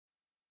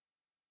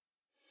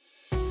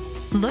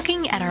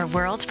Looking at our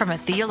world from a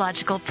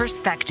theological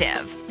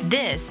perspective.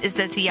 This is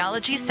the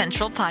Theology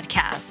Central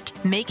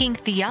podcast, making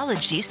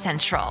theology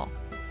central.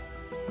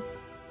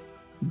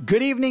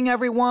 Good evening,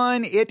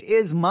 everyone. It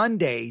is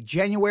Monday,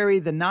 January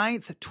the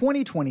 9th,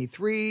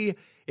 2023.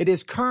 It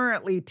is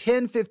currently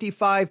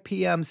 10:55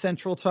 p.m.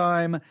 Central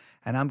Time,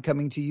 and I'm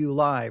coming to you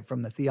live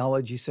from the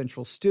Theology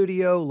Central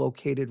studio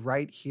located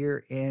right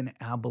here in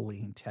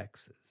Abilene,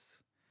 Texas.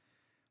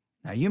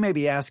 Now, you may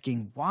be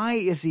asking, why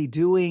is he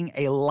doing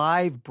a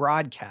live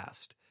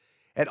broadcast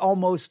at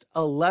almost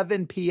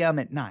 11 p.m.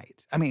 at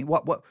night? I mean,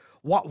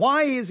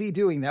 why is he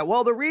doing that?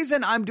 Well, the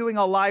reason I'm doing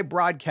a live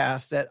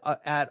broadcast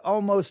at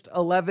almost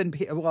 11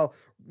 p.m., well,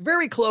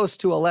 very close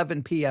to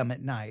 11 p.m.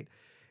 at night,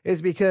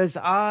 is because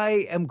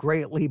I am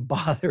greatly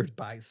bothered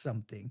by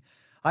something.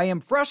 I am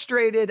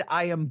frustrated,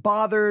 I am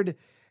bothered,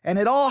 and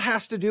it all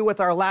has to do with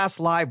our last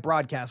live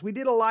broadcast. We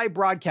did a live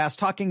broadcast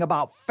talking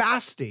about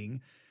fasting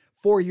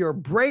for your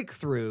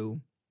breakthrough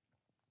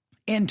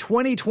in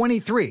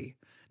 2023.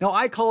 Now,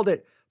 I called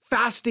it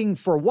Fasting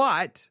for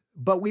What,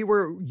 but we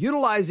were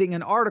utilizing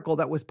an article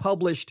that was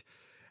published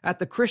at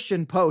the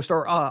Christian Post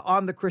or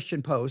on the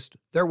Christian Post,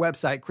 their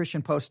website,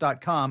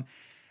 christianpost.com.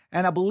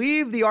 And I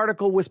believe the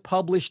article was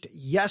published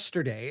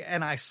yesterday,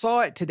 and I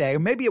saw it today, or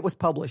maybe it was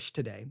published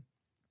today.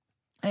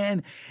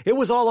 And it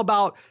was all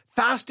about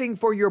fasting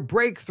for your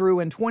breakthrough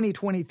in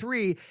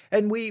 2023.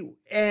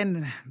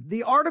 And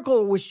the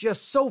article was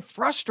just so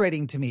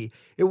frustrating to me.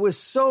 It was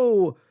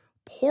so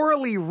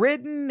poorly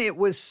written. It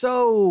was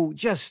so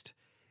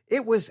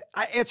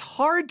it's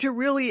hard to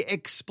really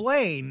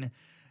explain.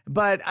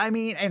 But I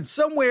mean, and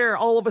somewhere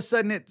all of a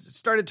sudden it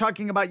started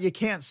talking about you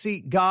can't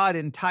seek God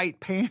in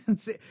tight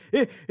pants.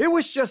 It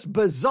was just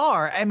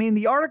bizarre. I mean,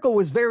 the article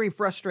was very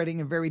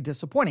frustrating and very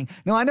disappointing.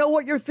 Now, I know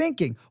what you're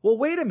thinking. Well,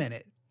 wait a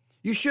minute.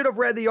 You should have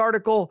read the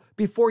article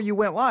before you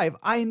went live.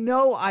 I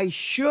know I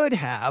should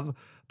have,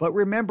 but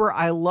remember,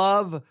 I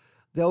love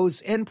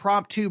those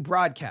impromptu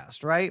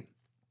broadcasts, right?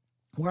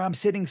 Where I'm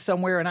sitting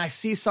somewhere and I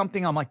see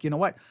something, I'm like, you know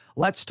what?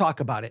 Let's talk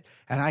about it.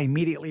 And I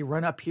immediately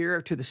run up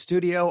here to the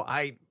studio.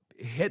 I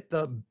hit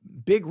the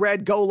big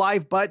red go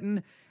live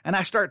button and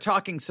I start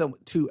talking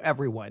to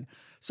everyone.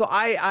 So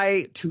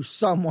to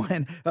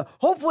someone,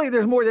 hopefully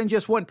there's more than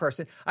just one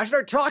person. I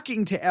start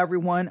talking to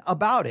everyone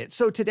about it.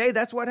 So today,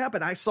 that's what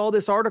happened. I saw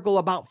this article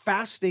about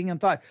fasting and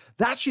thought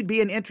that should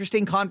be an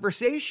interesting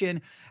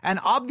conversation.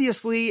 And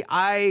obviously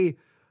I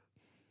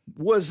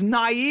was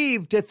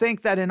naive to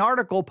think that an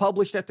article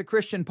published at the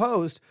Christian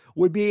Post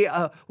would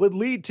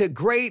lead to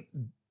great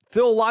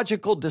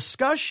theological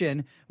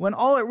discussion when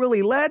all it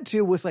really led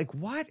to was like,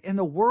 what in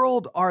the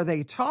world are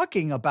they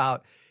talking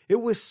about? It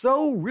was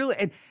so really,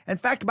 and in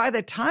fact, by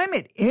the time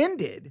it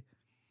ended,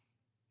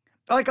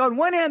 like on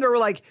one hand, they were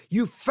like,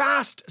 you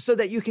fast so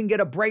that you can get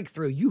a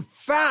breakthrough. You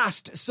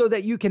fast so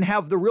that you can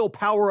have the real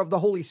power of the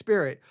Holy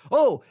Spirit.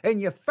 Oh, and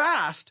you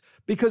fast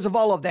because of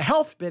all of the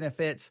health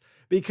benefits,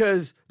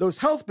 because those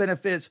health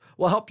benefits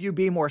will help you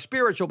be more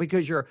spiritual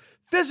because your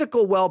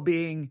physical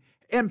well-being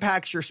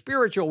impacts your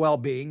spiritual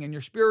well-being and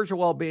your spiritual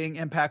well-being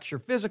impacts your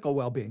physical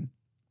well-being.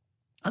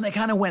 And they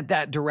kind of went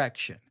that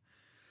direction.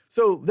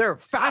 So their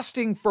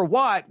fasting for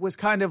what was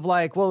kind of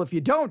like, well, if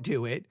you don't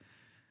do it,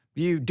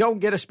 you don't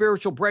get a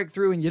spiritual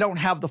breakthrough and you don't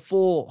have the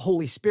full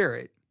Holy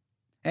Spirit.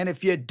 And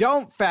if you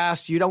don't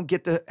fast, you don't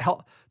get the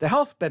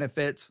health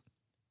benefits.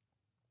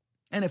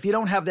 And if you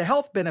don't have the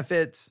health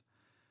benefits,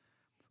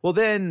 well,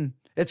 then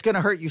it's going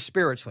to hurt you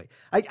spiritually.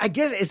 I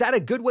guess, is that a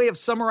good way of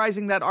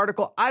summarizing that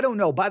article? I don't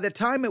know. By the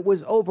time it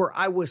was over,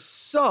 I was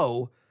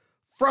so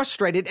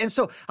frustrated. And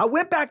so I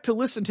went back to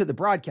listen to the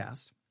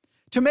broadcast.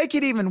 To make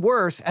it even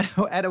worse, at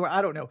I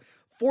don't know,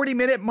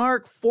 40-minute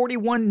mark,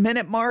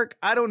 41-minute mark,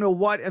 I don't know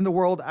what in the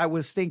world I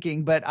was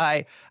thinking, but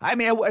I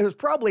mean, it was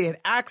probably an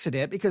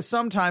accident because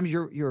sometimes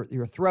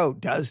your throat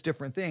does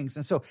different things.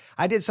 And so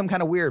I did some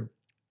kind of weird,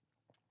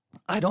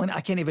 I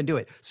can't even do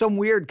it. Some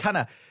weird kind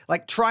of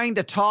like trying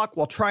to talk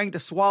while trying to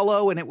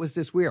swallow. And it was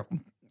this weird,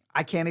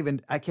 I can't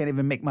even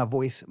make my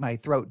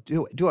throat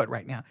do it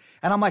right now.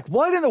 And I'm like,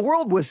 what in the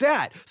world was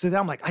that? So then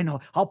I'm like, I know,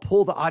 I'll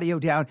pull the audio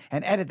down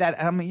and edit that.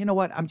 And I'm like, you know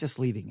what? I'm just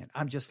leaving it.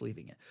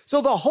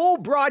 So the whole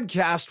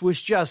broadcast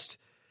was just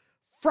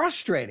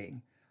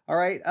frustrating. All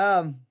right.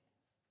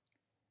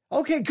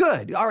 Okay,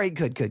 good. All right,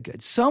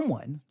 good.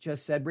 Someone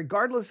just said,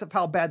 regardless of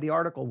how bad the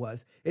article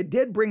was, it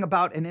did bring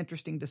about an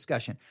interesting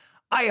discussion.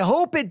 I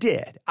hope it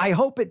did.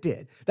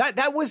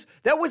 That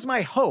was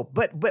my hope.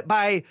 But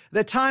by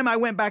the time I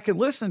went back and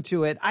listened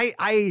to it,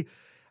 I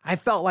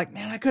felt like,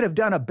 man, I could have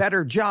done a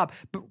better job.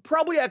 But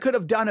probably I could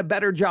have done a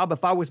better job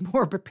if I was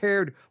more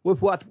prepared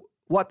with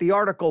what the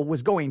article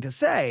was going to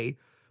say.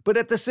 But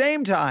at the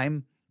same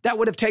time, that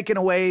would have taken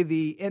away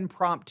the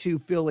impromptu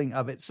feeling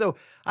of it. So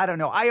I don't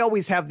know. I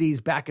always have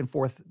these back and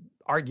forth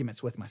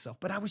arguments with myself.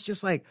 But I was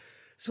just like,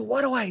 so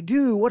what do I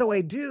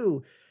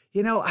do?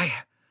 You know,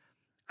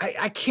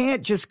 I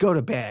can't just go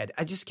to bed.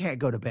 I just can't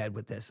go to bed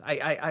with this.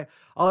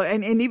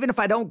 And even if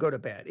I don't go to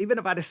bed, even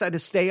if I decide to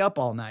stay up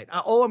all night,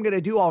 all I'm going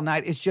to do all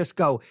night is just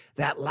go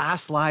that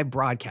last live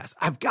broadcast.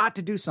 I've got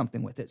to do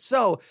something with it.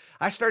 So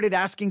I started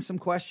asking some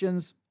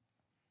questions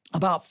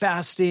about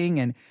fasting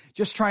and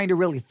just trying to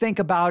really think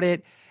about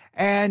it.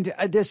 And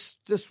this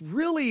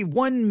really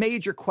one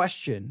major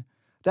question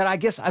that I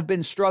guess I've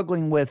been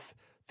struggling with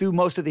through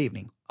most of the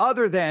evening,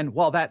 other than,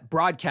 well, that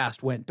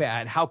broadcast went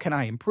bad, how can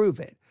I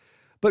improve it?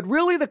 But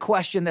really the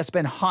question that's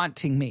been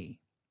haunting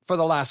me for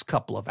the last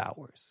couple of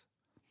hours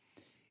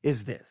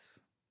is this.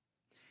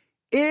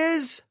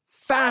 Is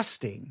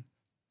fasting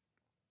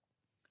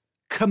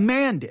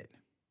commanded?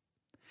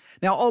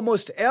 Now,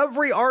 almost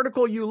every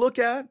article you look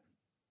at,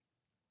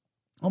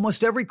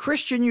 almost every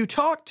Christian you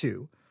talk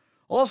to,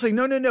 all say,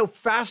 no,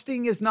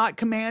 fasting is not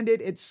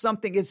commanded. It's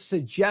something, it's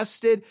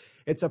suggested.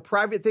 It's a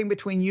private thing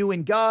between you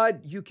and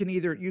God. You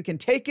can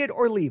take it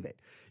or leave it.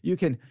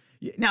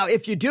 Now,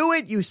 if you do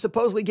it, you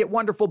supposedly get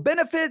wonderful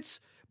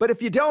benefits, but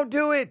if you don't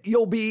do it,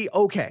 you'll be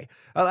okay.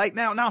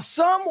 Now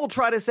some will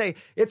try to say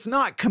it's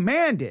not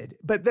commanded,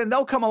 but then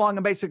they'll come along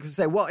and basically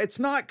say, well, it's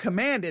not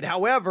commanded.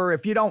 However,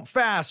 if you don't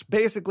fast,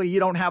 basically you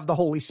don't have the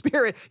Holy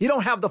Spirit. You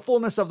don't have the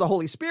fullness of the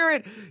Holy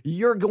Spirit.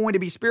 You're going to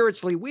be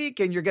spiritually weak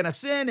and you're going to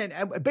sin.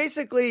 And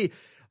basically,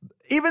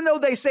 even though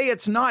they say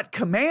it's not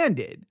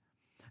commanded,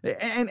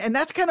 and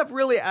that's kind of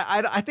really,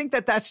 I think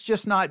that's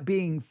just not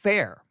being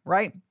fair,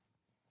 right?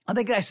 I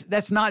think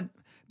that's not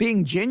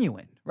being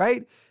genuine,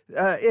 right?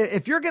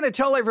 If you're going to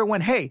tell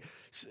everyone, hey,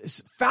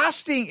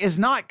 fasting is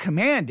not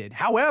commanded.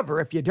 However,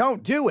 if you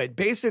don't do it,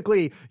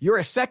 basically you're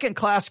a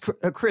second-class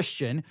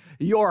Christian.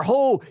 You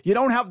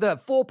don't have the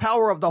full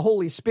power of the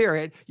Holy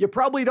Spirit. You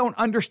probably don't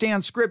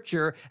understand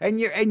Scripture, and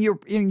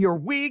you're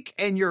weak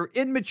and you're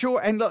immature.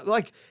 And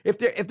like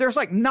if there's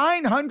like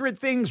 900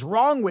 things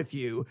wrong with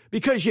you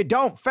because you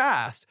don't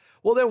fast.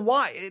 Well, then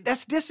why?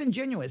 That's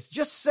disingenuous.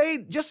 Just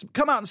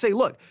come out and say,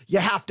 look, you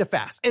have to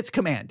fast. It's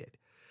commanded.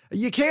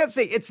 You can't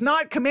say it's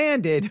not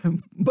commanded,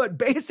 but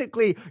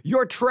basically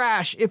you're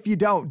trash if you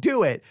don't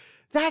do it.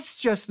 That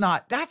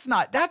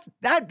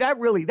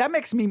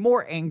makes me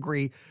more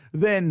angry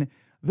than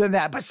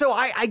that. But so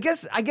I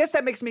guess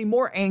that makes me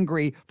more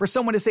angry for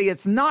someone to say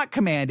it's not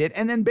commanded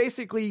and then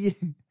basically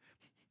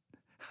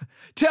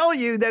tell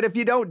you that if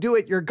you don't do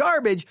it, you're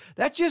garbage.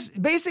 That's just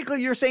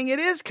basically you're saying it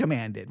is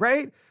commanded,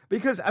 right?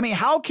 Because,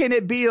 how can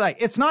it be like,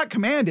 it's not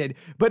commanded,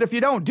 but if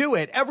you don't do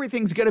it,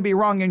 everything's going to be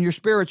wrong in your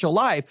spiritual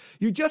life.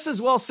 You just as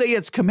well say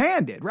it's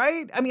commanded,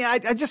 right?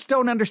 I just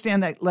don't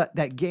understand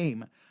that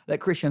game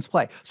that Christians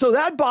play. So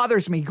that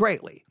bothers me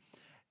greatly.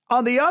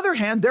 On the other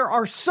hand, there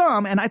are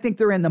some, and I think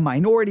they're in the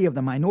minority of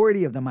the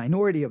minority of the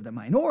minority of the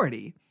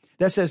minority,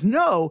 that says,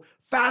 no,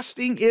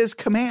 fasting is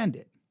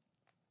commanded.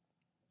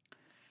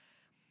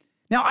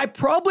 Now, I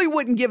probably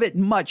wouldn't give it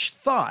much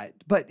thought,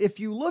 but if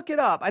you look it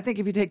up, I think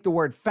if you take the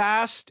word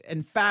fast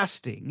and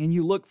fasting and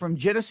you look from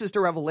Genesis to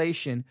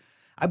Revelation,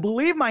 I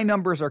believe my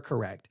numbers are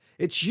correct.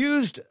 It's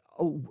used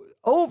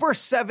over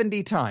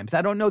 70 times.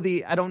 I don't know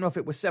if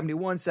it was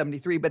 71,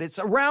 73, but it's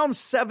around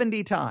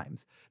 70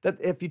 times that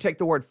if you take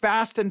the word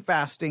fast and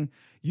fasting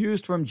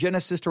used from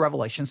Genesis to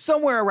Revelation,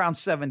 somewhere around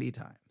 70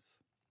 times.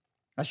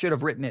 I should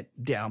have written it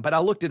down, but I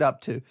looked it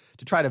up to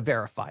try to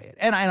verify it.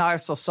 And I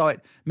also saw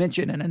it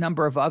mentioned in a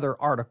number of other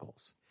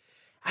articles.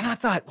 And I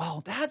thought,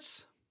 well,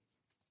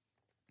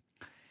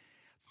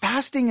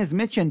 fasting is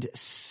mentioned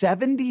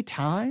 70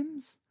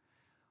 times?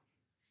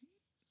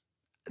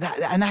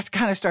 That's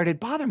kind of started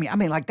bothering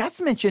me.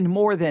 That's mentioned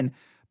more than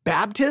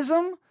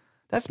baptism.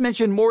 That's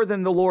mentioned more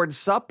than the Lord's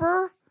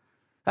Supper.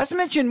 That's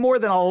mentioned more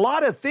than a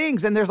lot of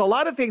things, and there's a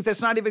lot of things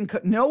that's not even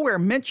nowhere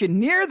mentioned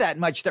near that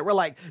much that we're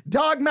like,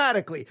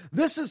 dogmatically,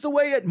 this is the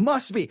way it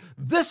must be.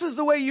 This is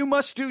the way you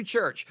must do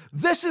church.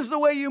 This is the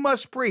way you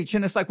must preach.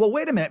 And it's like, well,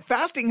 wait a minute.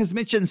 Fasting is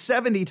mentioned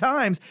 70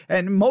 times,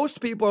 and most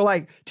people are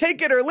like,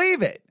 take it or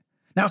leave it.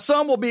 Now,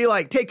 some will be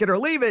like, take it or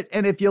leave it,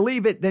 and if you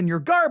leave it, then you're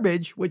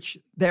garbage, which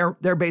they're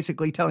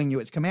basically telling you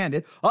it's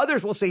commanded.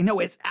 Others will say,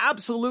 no, it's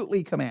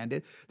absolutely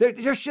commanded.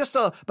 There's just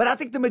but I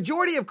think the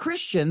majority of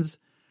Christians,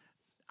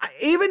 I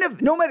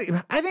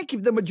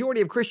think the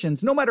majority of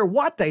Christians, no matter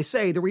what they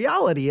say, the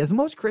reality is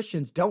most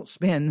Christians don't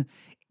spend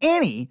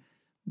any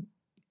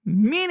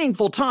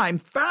meaningful time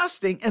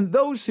fasting. And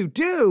those who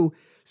do,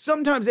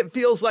 sometimes it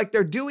feels like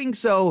they're doing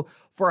so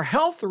for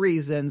health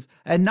reasons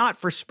and not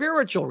for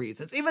spiritual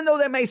reasons. Even though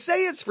they may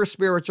say it's for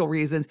spiritual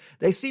reasons,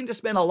 they seem to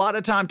spend a lot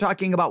of time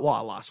talking about, well, I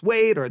lost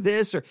weight or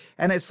this,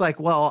 and it's like,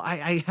 well,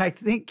 I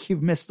think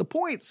you've missed the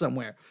point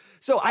somewhere.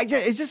 So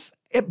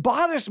it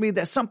bothers me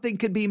that something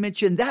could be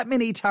mentioned that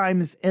many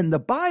times in the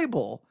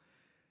Bible,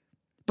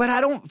 but I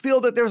don't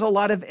feel that there's a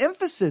lot of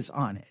emphasis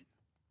on it.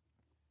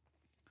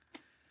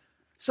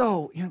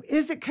 So,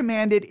 is it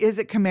commanded? Is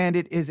it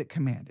commanded? Is it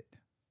commanded?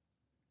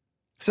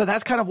 So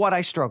that's kind of what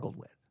I struggled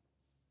with.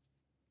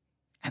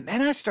 And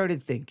then I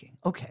started thinking,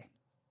 okay,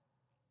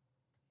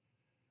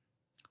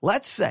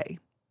 let's say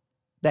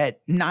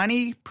that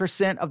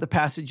 90% of the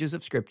passages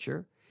of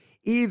Scripture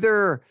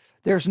either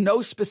there's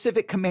no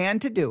specific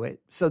command to do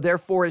it, so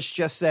therefore it's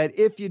just said,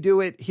 if you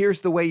do it,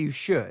 here's the way you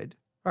should.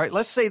 All right,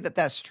 let's say that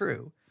that's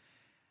true.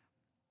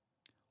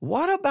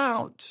 What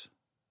about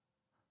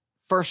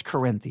 1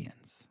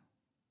 Corinthians?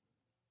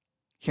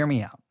 Hear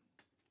me out.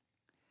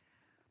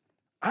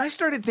 I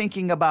started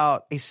thinking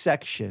about a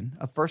section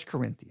of 1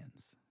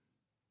 Corinthians,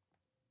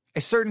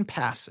 a certain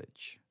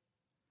passage.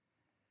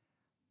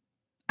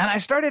 And I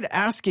started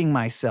asking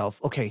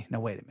myself, okay, now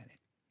wait a minute.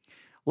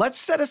 Let's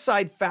set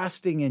aside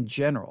fasting in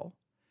general.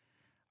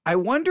 I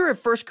wonder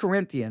if 1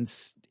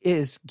 Corinthians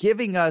is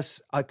giving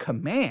us a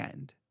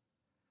command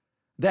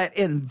that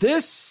in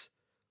this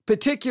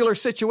particular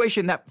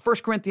situation that 1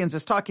 Corinthians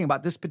is talking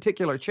about, this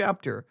particular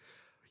chapter,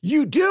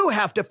 you do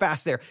have to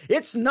fast there.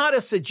 It's not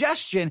a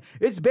suggestion.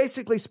 It's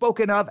basically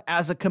spoken of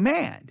as a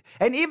command.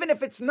 And even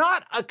if it's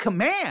not a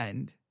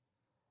command,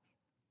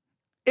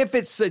 if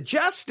it's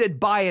suggested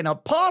by an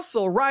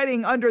apostle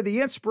writing under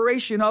the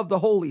inspiration of the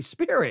Holy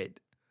Spirit,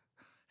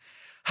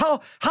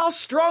 how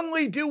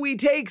strongly do we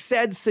take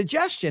said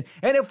suggestion?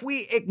 And if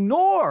we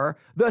ignore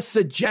the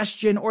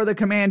suggestion or the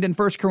command in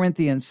 1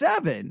 Corinthians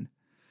 7,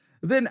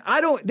 then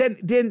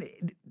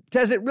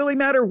does it really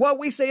matter what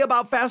we say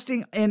about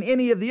fasting in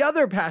any of the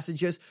other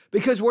passages,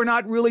 because we're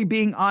not really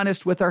being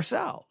honest with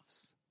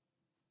ourselves?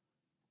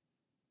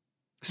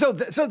 So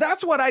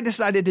that's what I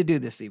decided to do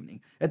this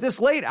evening. At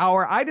this late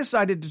hour, I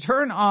decided to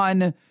turn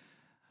on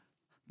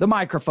the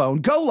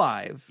microphone, go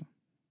live.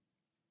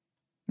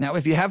 Now,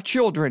 if you have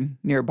children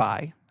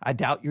nearby, I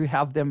doubt you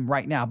have them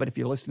right now, but if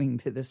you're listening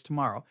to this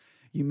tomorrow,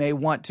 you may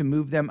want to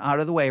move them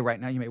out of the way right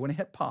now. You may want to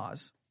hit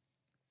pause,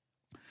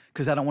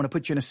 because I don't want to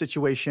put you in a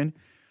situation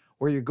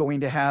where you're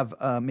going to have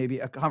maybe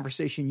a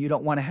conversation you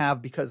don't want to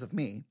have because of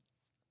me.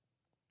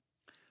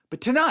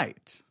 But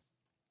tonight,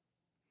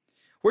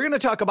 we're going to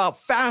talk about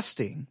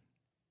fasting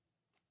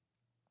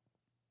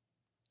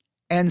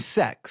and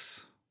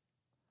sex.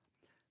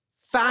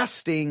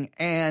 Fasting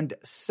and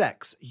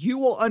sex. You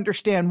will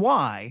understand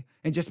why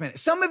in just a minute.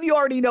 Some of you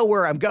already know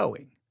where I'm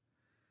going,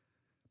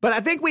 but I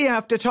think we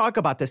have to talk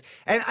about this.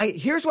 And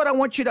here's what I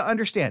want you to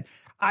understand.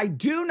 I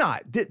do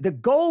not, the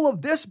goal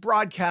of this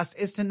broadcast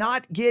is to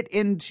not get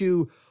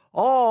into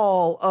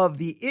all of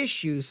the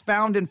issues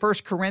found in 1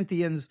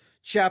 Corinthians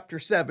chapter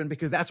 7,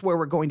 because that's where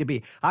we're going to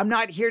be. I'm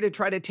not here to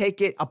try to take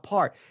it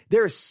apart.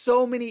 There's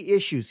so many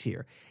issues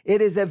here.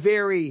 It is a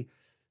very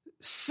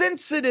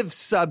sensitive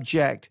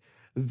subject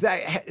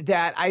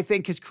that I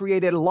think has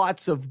created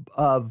lots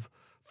of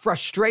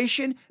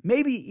frustration,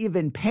 maybe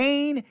even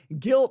pain,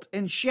 guilt,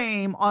 and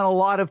shame on a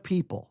lot of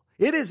people.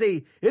 It is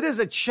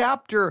a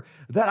chapter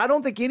that I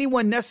don't think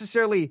anyone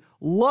necessarily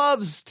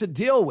loves to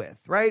deal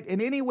with, right? In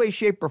any way,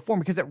 shape, or form,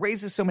 because it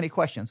raises so many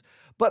questions.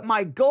 But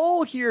my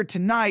goal here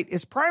tonight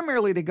is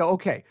primarily to go,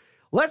 okay,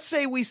 let's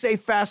say we say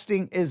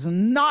fasting is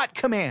not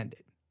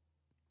commanded.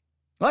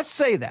 Let's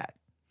say that.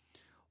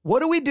 What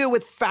do we do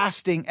with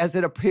fasting as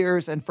it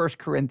appears in 1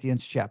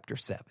 Corinthians chapter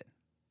 7?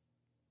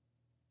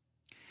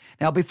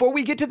 Now, before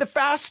we get to the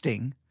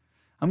fasting,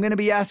 I'm going to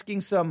be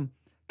asking some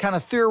kind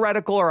of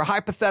theoretical or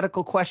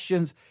hypothetical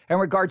questions in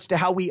regards to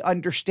how we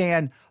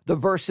understand the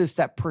verses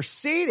that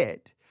precede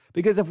it.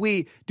 Because if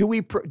we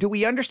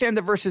understand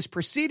the verses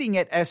preceding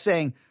it as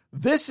saying,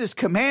 this is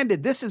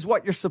commanded, this is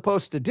what you're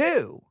supposed to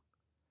do.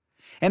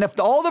 And if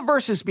all the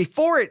verses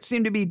before it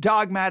seem to be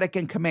dogmatic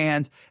and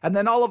commands, and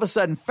then all of a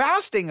sudden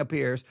fasting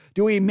appears,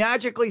 do we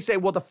magically say,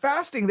 well, the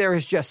fasting there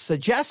is just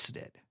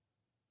suggested?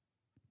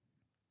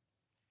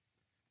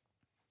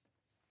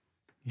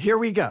 Here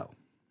we go.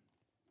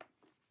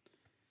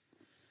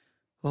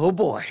 Oh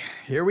boy,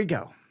 here we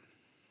go.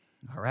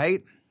 All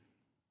right.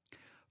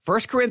 1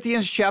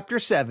 Corinthians chapter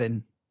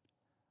 7,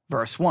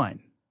 verse 1.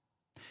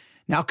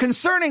 Now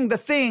concerning the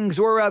things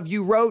whereof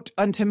you wrote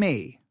unto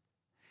me,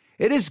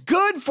 it is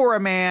good for a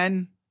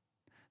man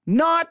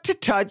not to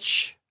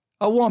touch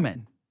a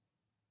woman.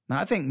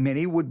 Now, I think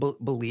many would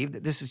believe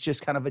that this is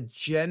just kind of a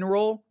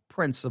general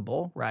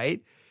principle,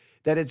 right?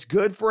 That it's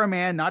good for a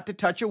man not to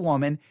touch a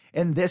woman,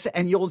 and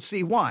you'll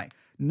see why.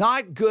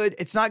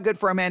 It's not good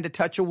for a man to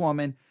touch a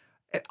woman,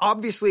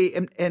 obviously,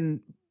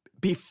 in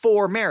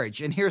before marriage.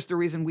 And here's the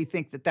reason we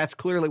think that that's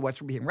clearly what's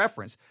being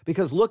referenced.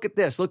 Because look at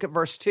this. Look at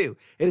verse 2.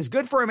 It is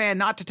good for a man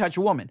not to touch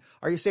a woman.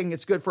 Are you saying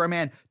it's good for a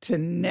man to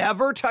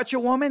never touch a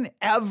woman,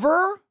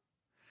 ever?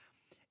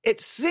 It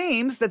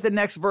seems that the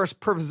next verse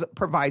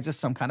provides us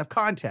some kind of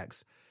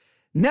context.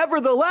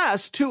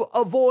 Nevertheless, to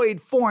avoid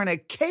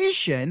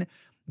fornication,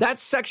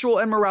 that's sexual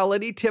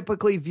immorality,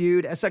 typically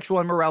viewed as sexual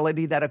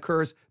immorality that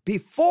occurs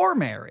before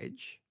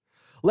marriage.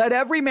 Let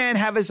every man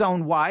have his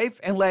own wife,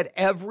 and let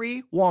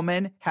every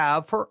woman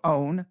have her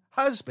own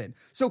husband.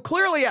 So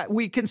clearly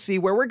we can see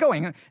where we're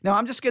going. Now,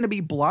 I'm just going to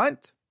be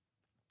blunt.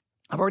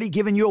 I've already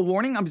given you a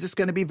warning. I'm just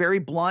going to be very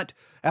blunt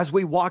as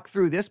we walk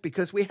through this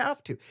because we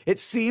have to. It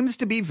seems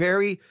to be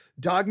very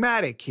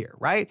dogmatic here,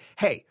 right?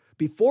 Hey,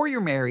 before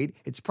you're married,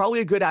 it's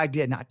probably a good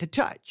idea not to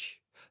touch.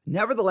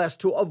 Nevertheless,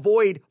 to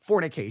avoid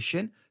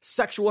fornication,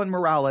 sexual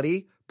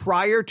immorality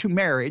prior to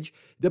marriage,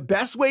 the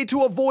best way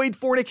to avoid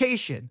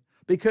fornication,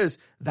 because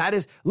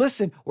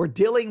listen, we're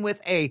dealing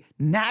with a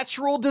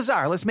natural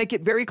desire. Let's make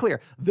it very clear.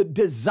 The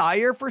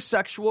desire for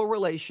sexual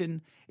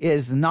relation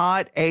is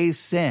not a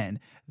sin.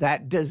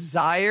 That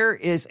desire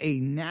is a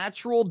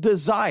natural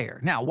desire.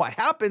 Now, what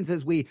happens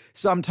is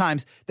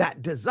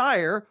that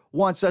desire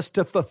wants us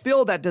to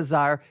fulfill that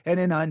desire in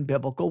an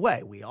unbiblical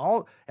way.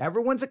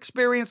 Everyone's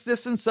experienced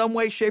this in some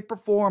way, shape, or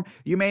form.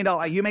 You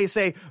may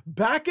say,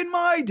 back in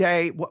my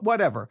day,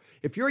 whatever.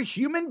 If you're a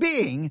human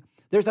being,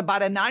 there's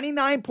about a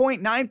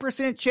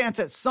 99.9% chance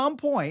at some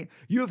point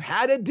you've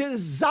had a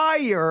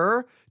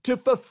desire to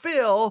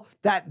fulfill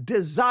that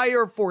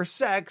desire for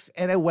sex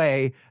in a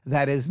way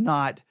that is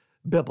not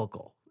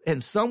biblical.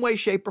 In some way,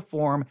 shape, or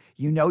form,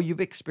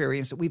 you've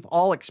experienced it. We've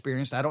all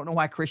experienced it. I don't know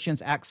why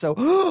Christians act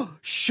so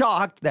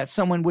shocked that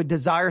someone would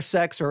desire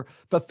sex or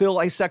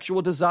fulfill a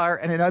sexual desire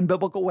in an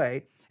unbiblical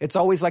way. It's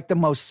always like the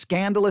most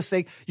scandalous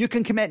thing. You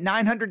can commit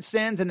 900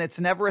 sins and it's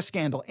never a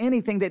scandal.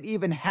 Anything that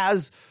even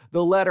has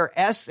the letter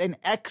S and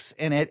X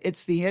in it,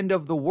 it's the end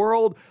of the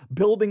world.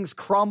 Buildings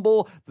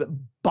crumble. The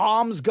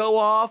bombs go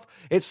off.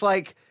 It's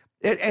like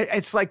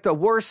the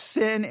worst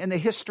sin in the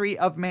history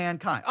of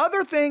mankind.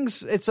 Other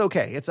things, it's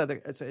okay. It's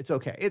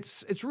okay.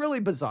 It's really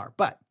bizarre.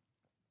 But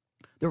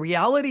the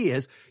reality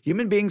is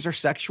human beings are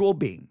sexual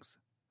beings.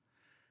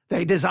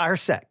 They desire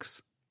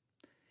sex.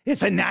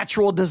 It's a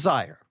natural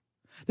desire.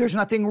 There's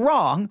nothing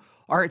wrong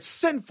or it's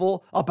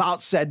sinful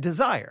about said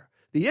desire.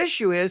 The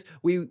issue is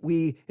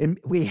we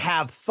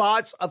have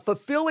thoughts of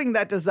fulfilling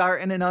that desire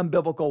in an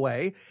unbiblical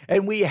way,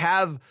 and we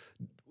have,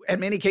 in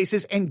many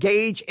cases,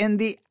 engage in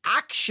the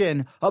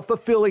action of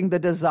fulfilling the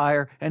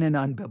desire in an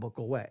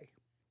unbiblical way.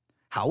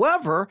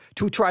 However,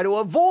 to try to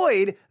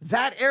avoid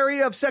that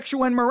area of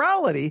sexual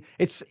immorality,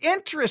 it's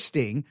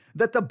interesting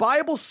that the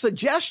Bible's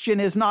suggestion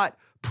is not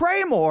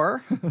pray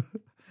more.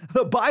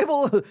 The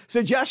Bible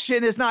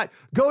suggestion is not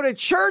go to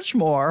church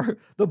more.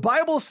 The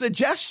Bible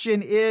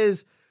suggestion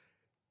is,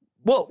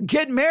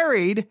 get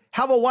married,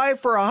 have a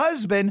wife or a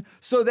husband,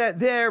 so that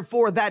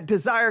therefore that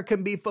desire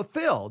can be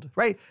fulfilled,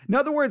 right? In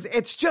other words,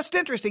 it's just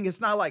interesting.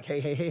 It's not like,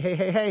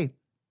 hey,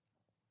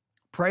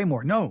 pray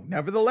more. No,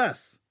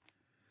 nevertheless.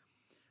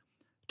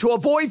 To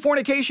avoid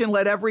fornication,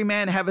 let every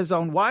man have his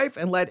own wife,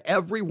 and let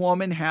every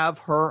woman have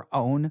her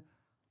own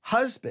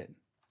husband.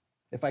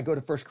 If I go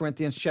to 1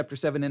 Corinthians chapter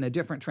 7 in a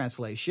different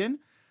translation.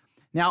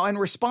 Now, in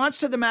response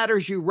to the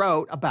matters you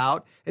wrote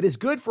about, it is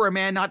good for a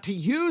man not to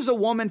use a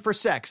woman for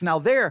sex. Now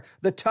there,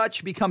 the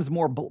touch becomes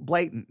more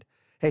blatant.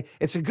 Hey,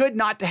 it's good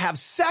not to have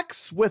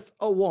sex with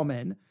a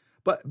woman,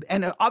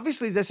 and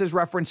obviously this is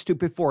reference to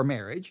before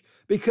marriage,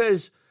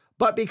 because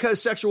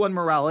sexual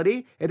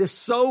immorality, it is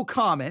so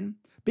common.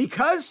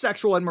 Because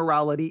sexual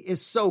immorality is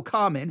so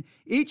common,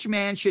 each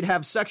man should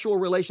have sexual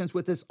relations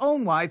with his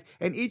own wife,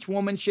 and each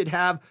woman should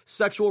have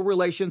sexual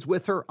relations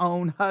with her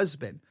own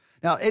husband.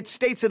 Now, it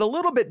states it a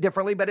little bit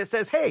differently, but it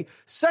says, hey,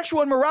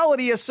 sexual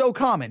immorality is so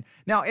common.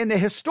 Now, in the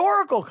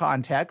historical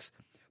context,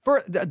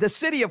 for the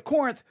city of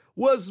Corinth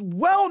was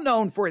well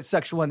known for its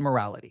sexual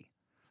immorality.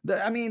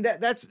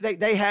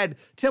 They had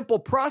temple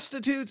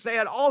prostitutes. They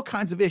had all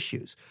kinds of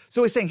issues.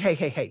 So he's saying,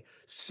 hey,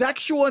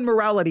 sexual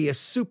immorality is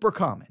super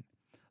common.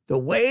 The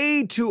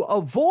way to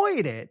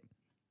avoid it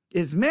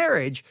is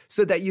marriage,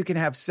 so that you can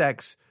have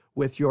sex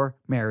with your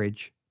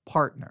marriage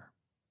partner.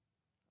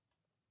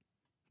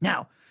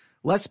 Now,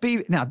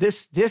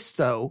 this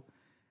though,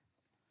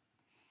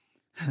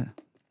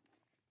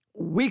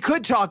 we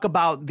could talk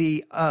about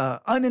the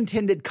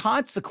unintended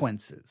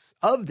consequences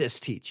of this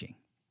teaching.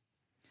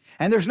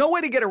 And there's no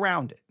way to get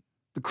around it.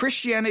 The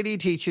Christianity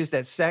teaches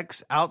that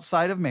sex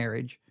outside of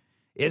marriage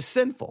is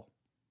sinful.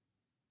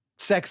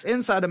 Sex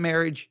inside of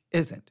marriage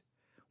isn't.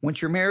 Once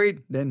you're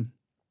married, then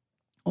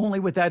only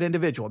with that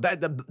individual.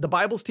 The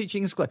Bible's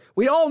teaching is clear.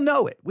 We all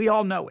know it.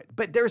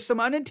 But there's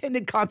some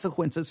unintended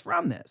consequences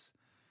from this.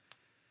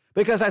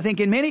 Because I think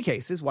in many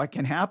cases, what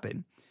can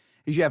happen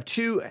is you have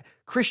two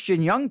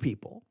Christian young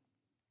people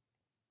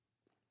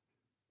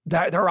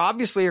that they're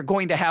obviously are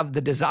going to have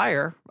the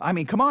desire. I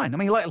mean, come on.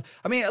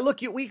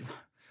 Look,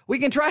 we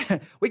can try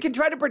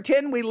to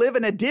pretend we live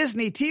in a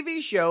Disney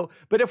TV show,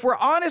 but if we're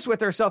honest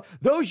with ourselves,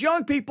 those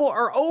young people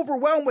are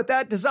overwhelmed with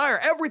that desire.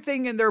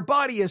 Everything in their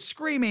body is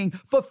screaming,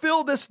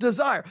 fulfill this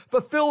desire,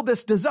 fulfill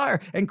this desire.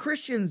 And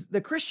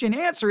the Christian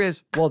answer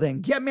is, well,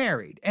 then get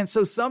married. And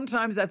so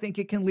sometimes I think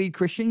it can lead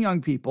Christian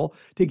young people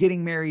to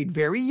getting married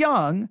very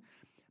young,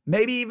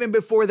 maybe even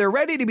before they're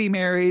ready to be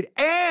married.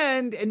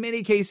 And in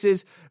many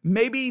cases,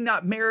 maybe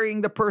not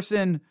marrying the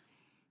person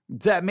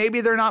that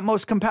maybe they're not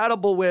most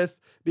compatible with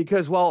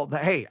because,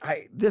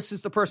 this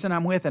is the person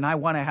I'm with and I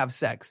want to have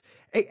sex.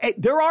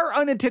 There are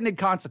unintended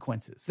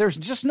consequences. There's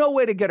just no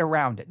way to get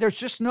around it.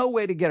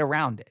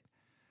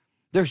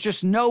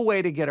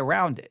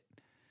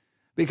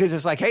 Because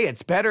it's like, hey,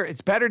 it's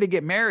better to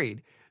get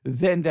married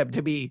than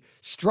to be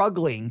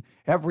struggling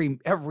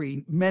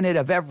every minute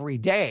of every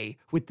day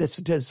with this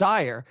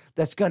desire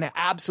that's going to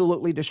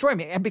absolutely destroy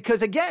me. And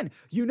because, again,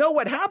 you know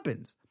what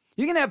happens.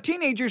 You can have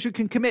teenagers who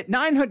can commit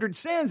 900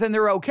 sins and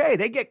they're okay.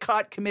 They get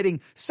caught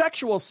committing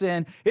sexual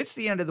sin. It's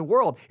the end of the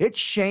world. It's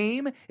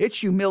shame.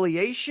 It's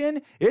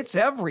humiliation. It's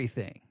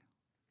everything.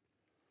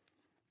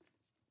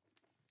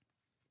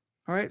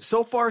 All right,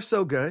 so far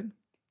so good.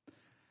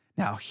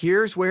 Now,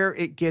 here's where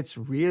it gets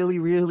really,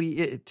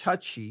 really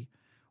touchy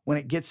when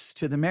it gets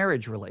to the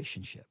marriage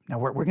relationship. Now,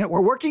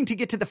 we're working to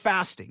get to the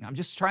fasting. I'm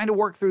just trying to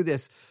work through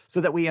this so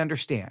that we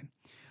understand.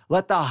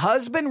 Let the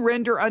husband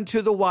render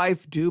unto the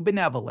wife due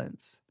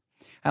benevolence,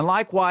 and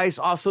likewise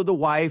also the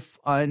wife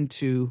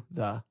unto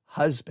the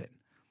husband.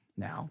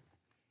 Now,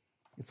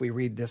 if we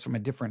read this from a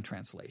different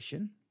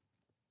translation,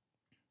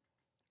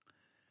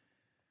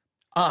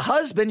 a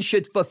husband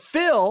should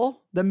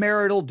fulfill the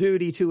marital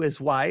duty to his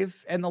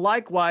wife, and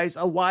likewise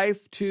a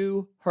wife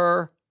to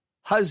her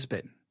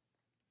husband.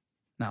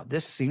 Now,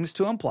 this seems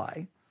to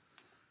imply,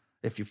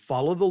 if you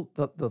follow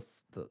the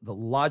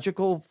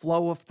logical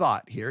flow of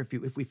thought here,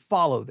 if we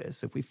follow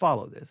this,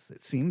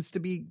 it seems to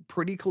be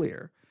pretty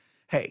clear.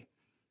 Hey,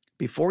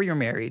 before you're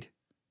married,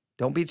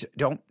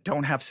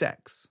 don't have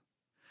sex.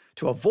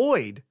 To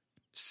avoid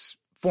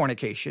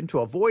fornication, to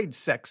avoid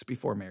sex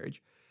before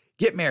marriage,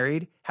 get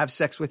married, have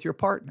sex with your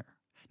partner.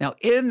 Now,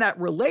 in that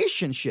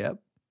relationship,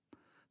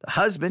 the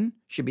husband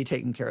should be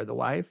taking care of the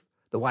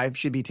wife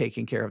should be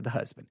taking care of the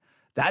husband.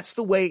 That's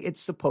the way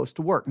it's supposed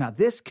to work. Now,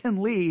 this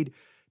can lead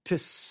to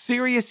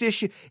serious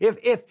issues.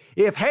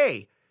 If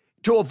hey,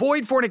 to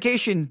avoid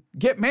fornication,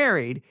 get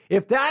married,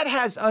 if that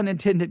has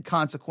unintended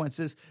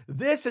consequences,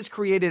 this has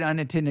created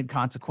unintended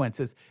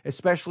consequences,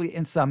 especially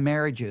in some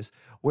marriages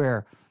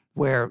where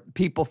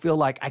people feel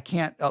like I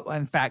can't,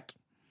 in fact,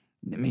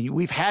 I mean,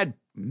 we've had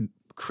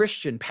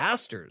Christian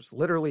pastors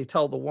literally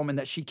tell the woman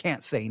that she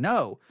can't say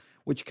no,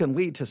 which can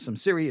lead to some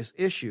serious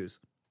issues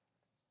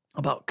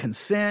about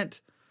consent,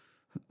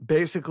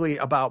 basically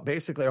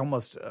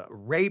almost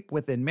rape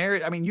within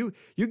marriage. I mean, you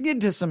can get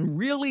into some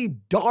really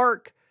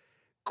dark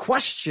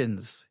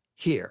questions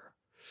here.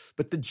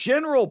 But the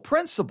general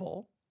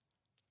principle,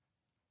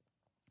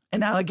 and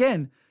now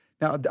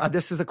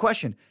this is a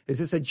question. Is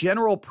this a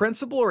general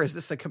principle or is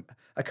this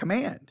a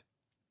command?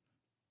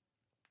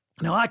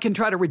 Now, I can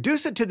try to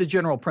reduce it to the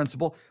general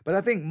principle, but I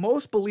think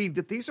most believe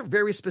that these are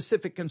very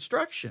specific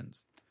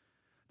instructions.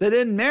 That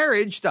in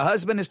marriage, the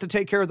husband is to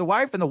take care of the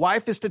wife and the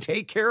wife is to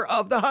take care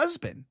of the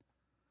husband.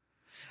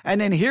 And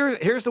then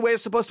here's the way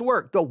it's supposed to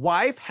work. The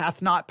wife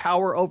hath not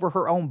power over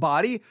her own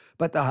body,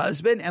 but the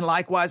husband, and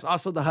likewise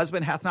also the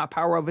husband hath not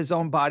power over his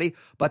own body,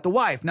 but the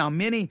wife. Now,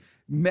 many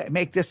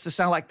make this to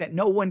sound like that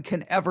no one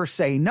can ever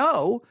say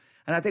no,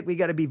 and I think we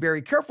got to be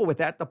very careful with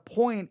that. The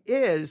point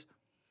is,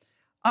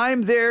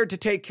 I'm there to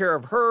take care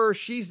of her.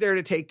 She's there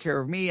to take care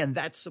of me. And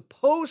that's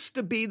supposed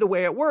to be the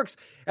way it works.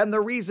 And the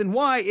reason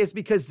why is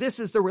because this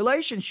is the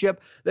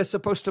relationship that's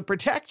supposed to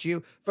protect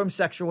you from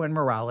sexual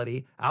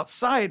immorality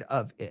outside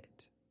of it.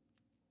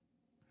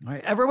 All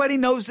right, everybody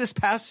knows this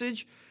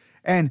passage.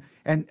 And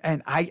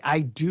I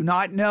do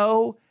not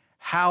know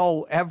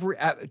how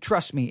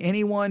trust me,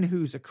 anyone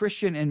who's a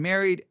Christian and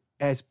married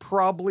has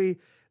probably,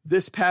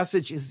 this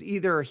passage is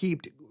either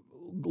heaped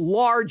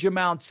large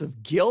amounts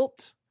of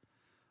guilt,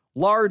 a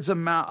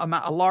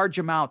large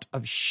amount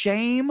of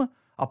shame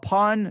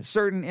upon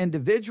certain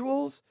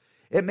individuals.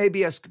 It may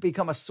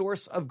become a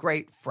source of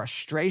great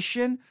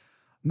frustration,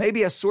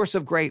 maybe a source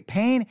of great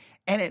pain,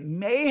 and it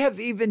may have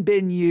even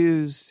been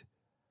used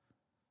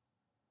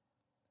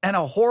in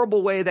a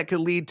horrible way that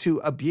could lead to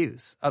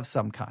abuse of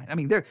some kind. I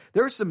mean, there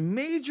are some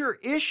major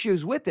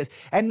issues with this,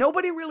 and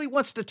nobody really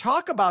wants to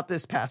talk about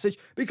this passage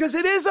because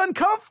it is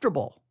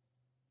uncomfortable.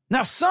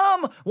 Now,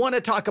 some want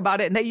to talk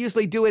about it, and they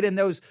usually do it in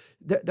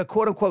the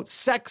quote-unquote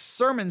sex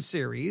sermon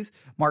series.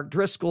 Mark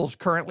Driscoll's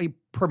currently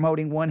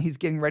promoting one he's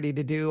getting ready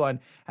to do, and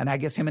I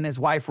guess him and his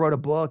wife wrote a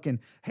book, and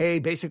hey,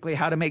 basically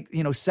how to make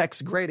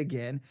sex great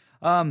again.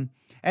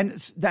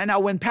 Now,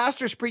 when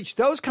pastors preach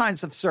those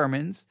kinds of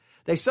sermons,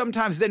 they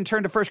sometimes then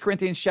turn to 1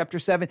 Corinthians chapter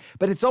 7,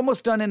 but it's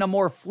almost done in a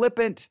more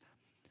flippant,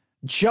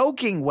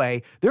 joking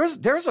way.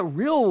 There's a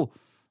real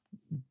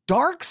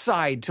dark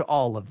side to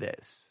all of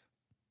this.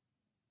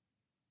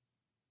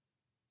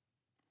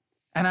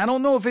 And I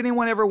don't know if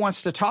anyone ever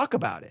wants to talk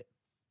about it.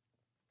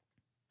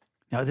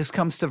 Now, this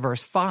comes to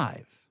verse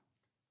 5.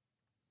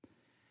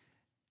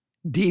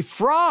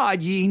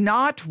 Defraud ye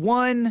not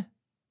one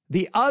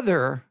the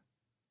other,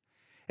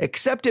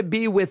 except it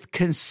be with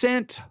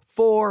consent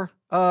for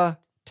a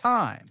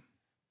time.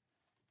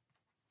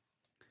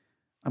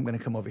 I'm going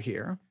to come over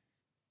here.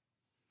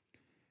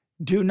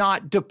 Do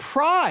not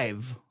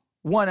deprive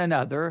one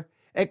another,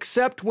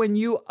 except when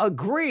you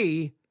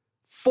agree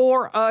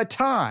for a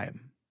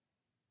time.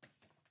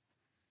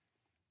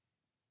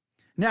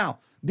 Now,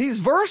 these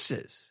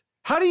verses,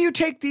 how do you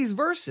take these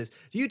verses?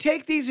 Do you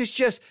take these as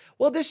just,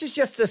 well, this is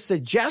just a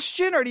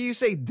suggestion? Or do you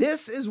say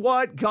this is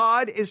what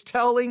God is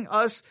telling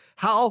us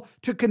how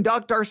to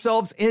conduct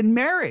ourselves in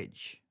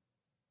marriage?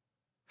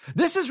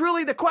 This is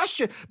really the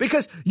question,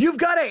 because you've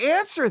got to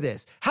answer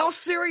this. How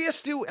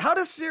serious do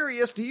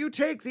you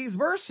take these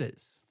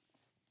verses?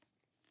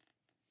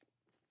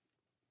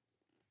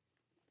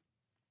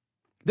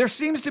 there's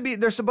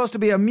supposed to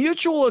be a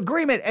mutual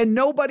agreement, and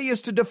nobody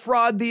is to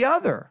defraud the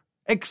other,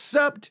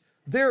 except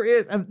there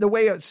is, the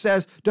way it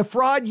says,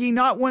 defraud ye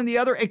not one the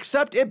other,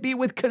 except it be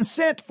with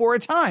consent for a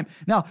time.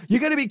 Now, you're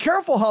going to be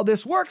careful how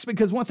this works,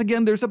 because once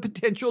again, there's a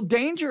potential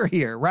danger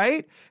here,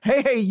 right?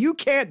 Hey, you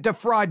can't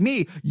defraud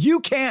me. You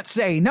can't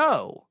say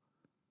no.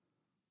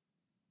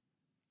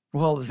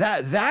 Well,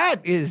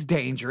 that is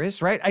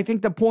dangerous, right? I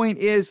think the point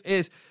is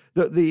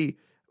the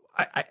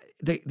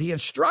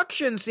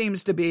instruction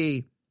seems to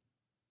be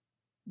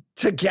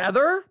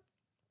together,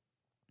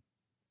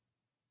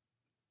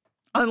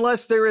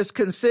 unless there is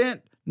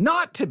consent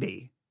not to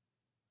be.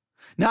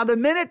 Now, the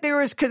minute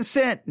there is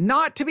consent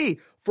not to be,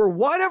 for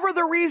whatever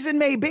the reason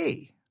may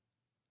be,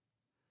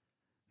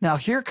 now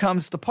here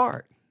comes the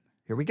part.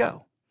 Here we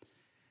go.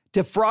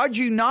 Defraud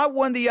you not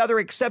one the other,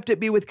 except it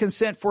be with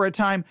consent for a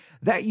time,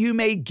 that you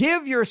may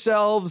give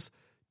yourselves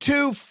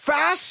to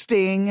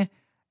fasting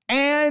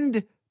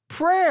and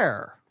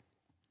prayer.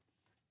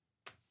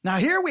 Now,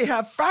 here we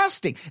have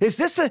fasting.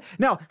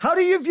 Now, how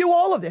do you view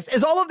all of this?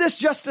 Is all of this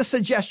just a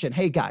suggestion?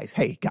 Hey, guys,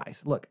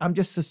 look, I'm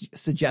just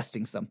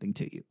suggesting something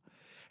to you.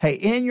 Hey,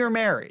 in your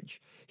marriage,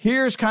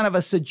 here's kind of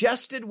a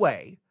suggested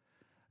way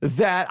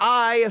that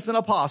I, as an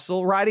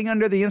apostle, writing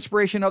under the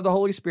inspiration of the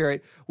Holy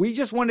Spirit, we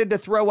just wanted to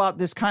throw out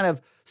this kind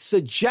of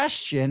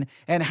suggestion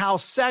and how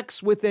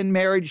sex within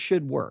marriage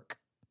should work.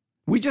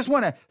 We just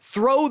want to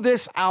throw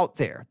this out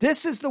there.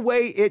 This is the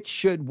way it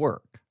should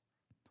work.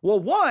 Well,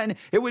 one,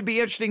 it would be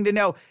interesting to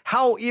know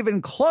how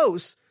even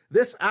close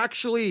this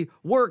actually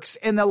works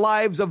in the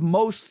lives of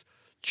most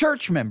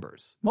church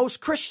members, most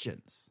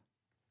Christians.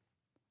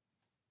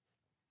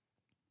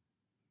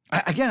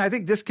 I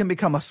think this can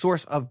become a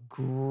source of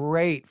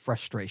great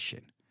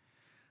frustration.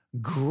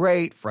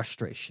 Great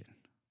frustration.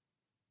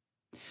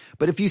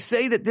 But if you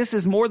say that this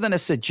is more than a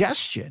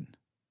suggestion,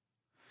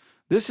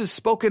 this is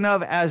spoken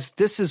of as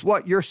this is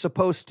what you're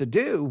supposed to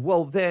do,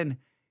 well, then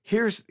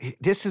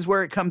this is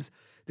where it comes.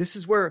 This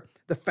is where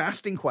the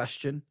fasting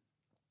question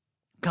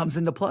comes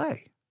into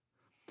play.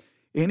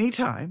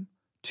 Anytime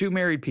two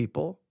married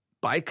people,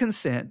 by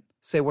consent,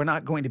 say we're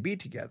not going to be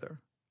together,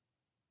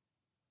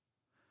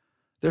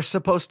 they're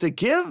supposed to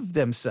give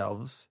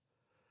themselves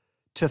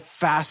to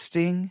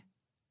fasting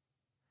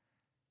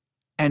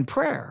and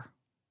prayer.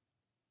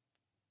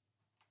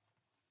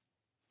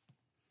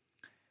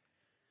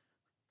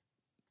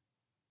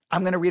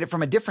 I'm going to read it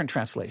from a different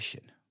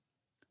translation.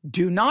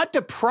 Do not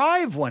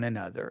deprive one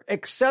another,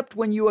 except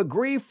when you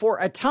agree for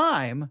a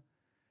time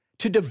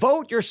to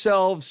devote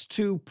yourselves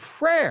to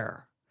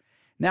prayer.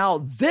 Now,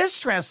 this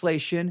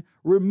translation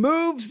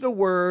removes the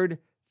word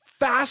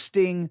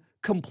fasting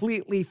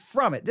completely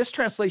from it. This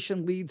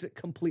translation leaves it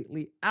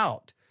completely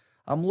out.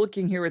 I'm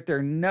looking here at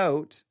their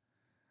note.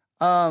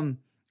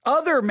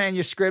 Other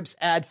manuscripts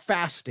add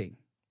fasting.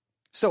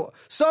 So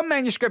some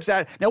manuscripts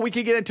add, now we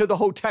can get into the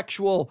whole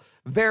textual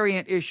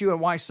variant issue and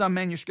why some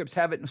manuscripts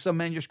have it and some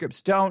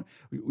manuscripts don't.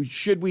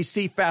 Should we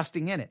see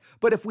fasting in it?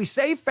 But if we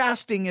say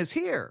fasting is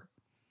here,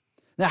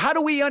 now how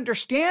do we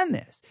understand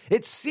this?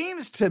 It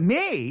seems to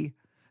me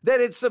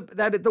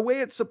that the way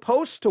it's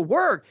supposed to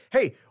work,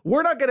 hey,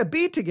 we're not going to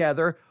be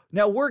together.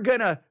 Now we're going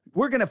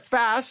to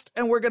fast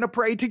and we're going to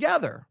pray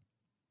together.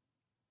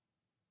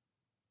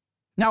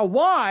 Now,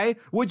 why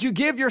would you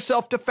give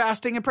yourself to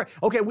fasting and pray?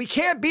 Okay, we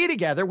can't be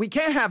together. We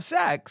can't have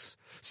sex.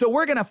 So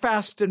we're going to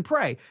fast and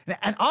pray.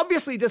 And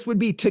obviously this would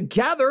be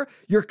together.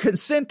 You're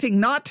consenting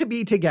not to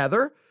be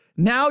together.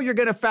 Now you're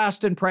going to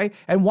fast and pray.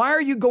 And why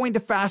are you going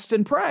to fast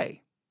and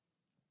pray?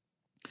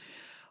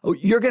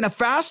 You're going to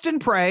fast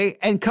and pray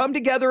and come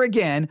together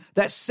again,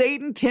 that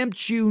Satan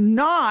tempts you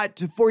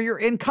not for your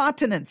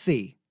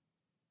incontinency.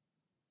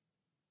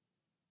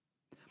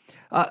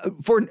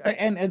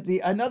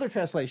 Another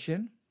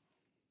translation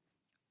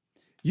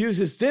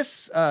uses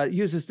this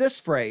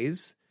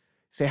phrase.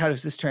 Say, how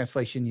does this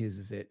translation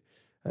uses it?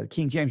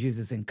 King James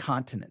uses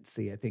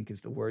incontinency, I think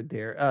is the word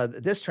there.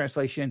 This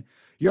translation,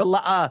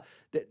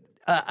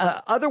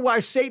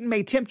 otherwise Satan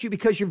may tempt you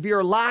because of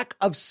your lack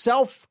of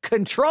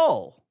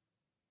self-control.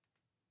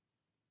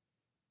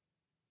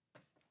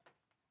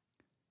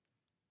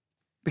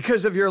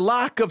 Because of your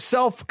lack of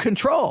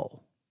self-control.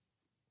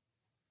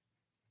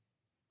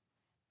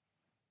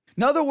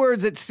 In other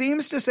words, it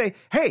seems to say,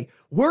 hey,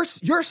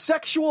 you're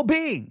sexual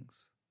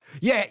beings.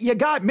 Yeah, you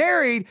got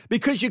married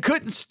because you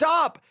couldn't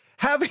stop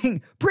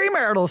having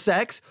premarital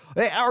sex,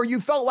 or you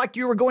felt like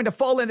you were going to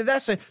fall into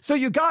that. So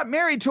you got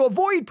married to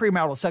avoid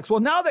premarital sex. Well,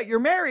 now that you're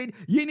married,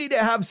 you need to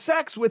have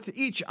sex with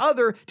each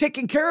other,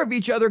 taking care of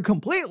each other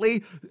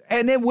completely.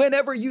 And then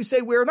whenever you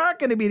say we're not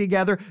going to be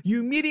together, you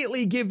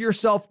immediately give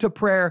yourself to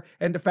prayer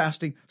and to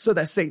fasting so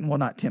that Satan will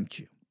not tempt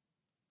you.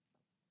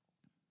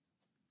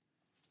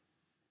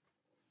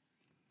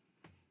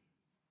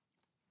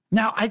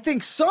 Now, I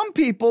think some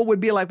people would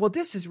be like, well,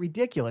 this is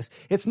ridiculous.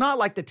 It's not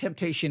like the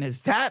temptation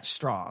is that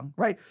strong,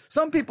 right?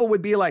 Some people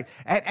would be like,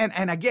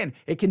 and again,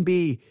 it can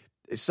be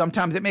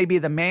Sometimes it may be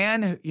the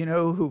man,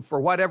 who for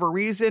whatever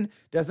reason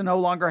no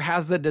longer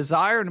has the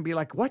desire, and be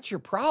like, what's your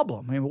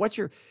problem? I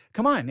mean,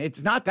 come on,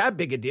 it's not that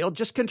big a deal.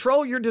 Just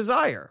control your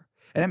desire.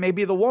 And it may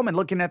be the woman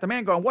looking at the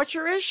man going, what's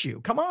your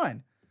issue? Come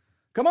on.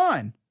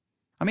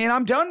 I mean,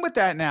 I'm done with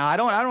that now. I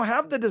don't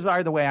have the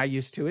desire the way I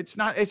used to. It's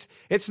not.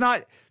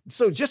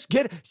 So just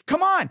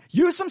come on,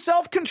 use some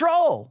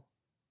self-control.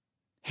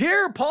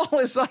 Here, Paul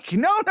is like,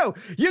 no,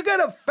 you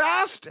got to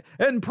fast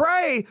and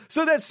pray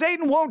so that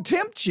Satan won't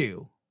tempt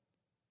you.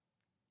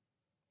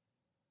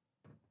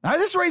 Now,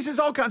 this raises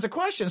all kinds of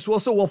questions. Well,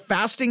 so will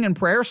fasting and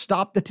prayer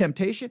stop the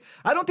temptation?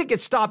 I don't think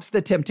it stops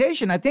the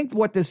temptation. I think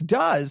what this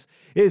does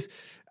is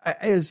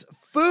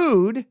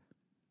food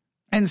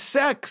and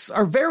sex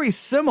are very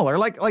similar.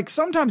 Like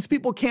sometimes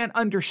people can't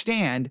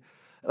understand.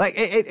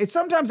 Like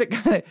sometimes it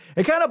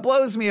kind of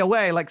blows me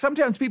away. Like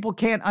sometimes people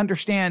can't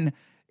understand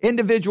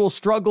individual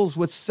struggles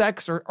with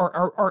sex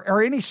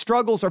or any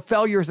struggles or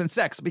failures in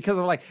sex because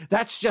they're like,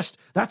 that's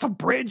a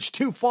bridge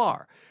too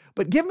far.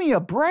 But give me a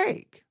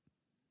break.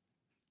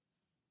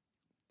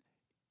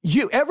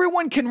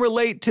 Everyone can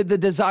relate to the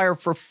desire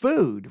for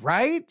food,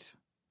 right?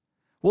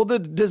 Well, the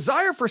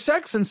desire for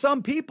sex in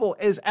some people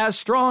is as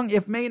strong,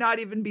 if may not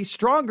even be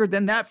stronger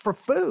than that for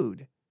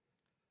food.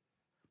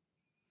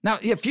 Now,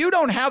 if you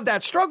don't have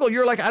that struggle,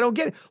 you're like, I don't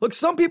get it. Look,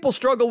 some people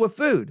struggle with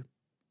food.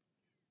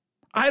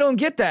 I don't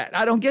get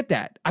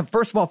that.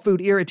 First of all, food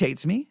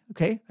irritates me.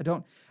 Okay.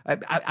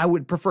 I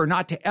would prefer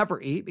not to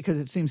ever eat because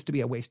it seems to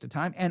be a waste of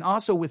time. And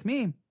also with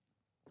me,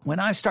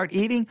 when I start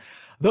eating,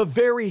 the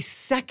very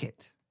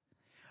second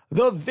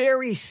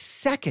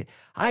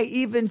I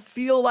even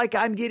feel like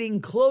I'm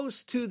getting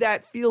close to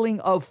that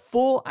feeling of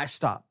full, I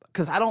stop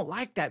because I don't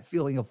like that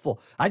feeling of full.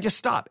 I just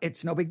stop.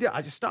 It's no big deal.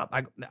 I just stop.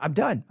 I'm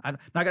done. I'm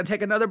not going to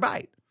take another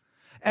bite.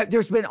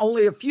 There's been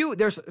only a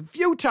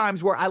few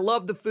times where I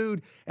love the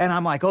food and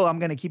I'm like, oh, I'm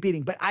going to keep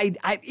eating. But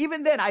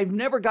even then, I've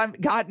never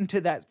gotten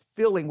to that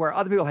feeling where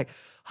other people are like,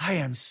 I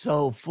am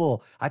so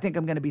full. I think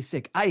I'm going to be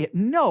sick.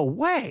 No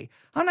way.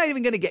 I'm not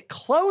even going to get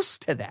close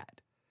to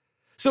that.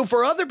 So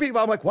for other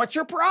people, I'm like, what's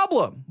your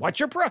problem?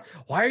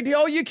 Why do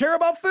all you care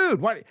about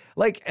food?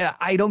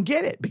 I don't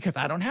get it because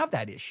I don't have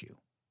that issue.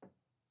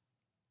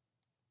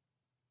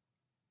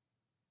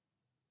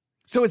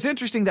 So it's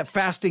interesting that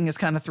fasting is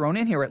kind of thrown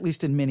in here, at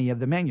least in many of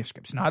the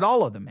manuscripts, not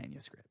all of the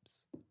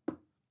manuscripts.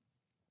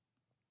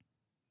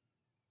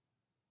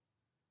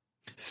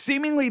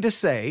 Seemingly to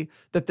say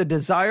that the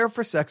desire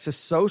for sex is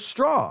so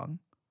strong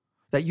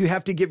that you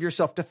have to give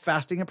yourself to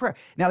fasting and prayer.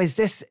 Now, is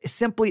this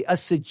simply a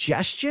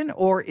suggestion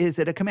or is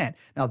it a command?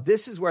 Now,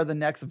 this is where the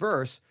next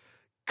verse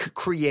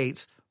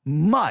creates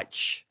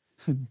much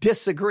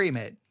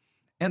disagreement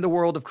in the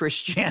world of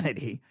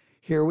Christianity.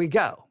 Here we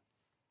go.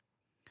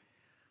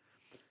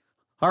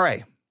 All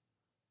right.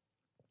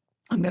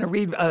 I'm going to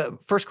read 1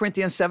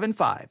 Corinthians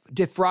 7:5.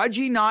 Defraud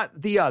ye not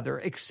the other,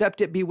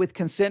 except it be with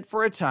consent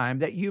for a time,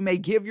 that you may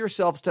give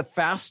yourselves to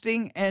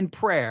fasting and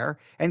prayer,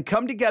 and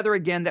come together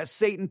again, that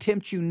Satan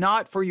tempt you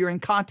not for your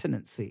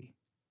incontinency.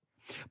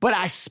 But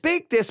I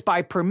speak this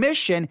by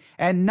permission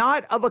and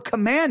not of a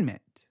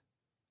commandment.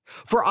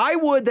 For I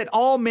would that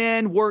all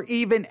men were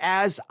even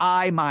as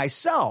I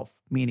myself,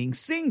 meaning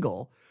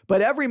single,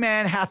 but every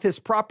man hath his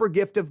proper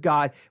gift of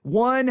God,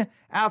 one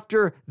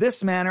after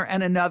this manner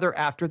and another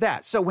after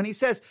that. So when he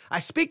says, I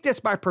speak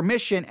this by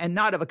permission and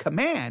not of a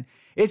command,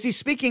 is he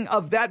speaking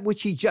of that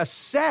which he just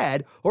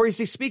said, or is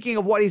he speaking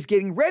of what he's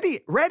getting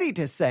ready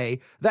to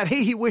say, that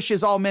he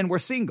wishes all men were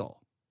single?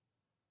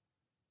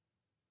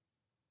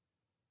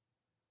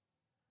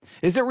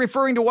 Is it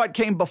referring to what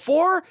came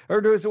before,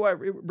 or does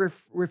it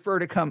refer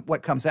to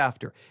what comes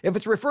after? If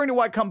it's referring to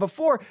what come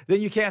before, then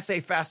you can't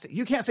say fasting.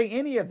 You can't say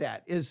any of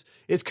that is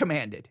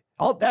commanded.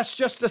 That's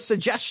just a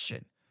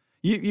suggestion.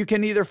 You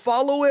can either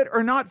follow it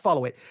or not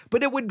follow it.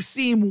 But it would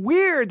seem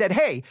weird that,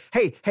 hey,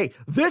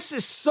 this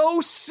is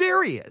so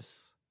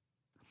serious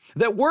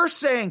that we're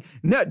saying,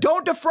 no,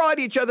 don't defraud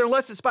each other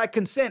unless it's by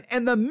consent.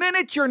 And the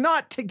minute you're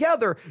not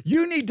together,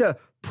 you need to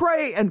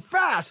pray and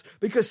fast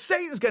because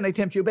Satan's going to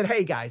tempt you. But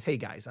hey guys,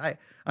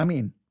 I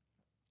mean,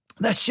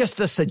 that's just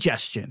a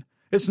suggestion.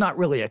 It's not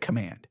really a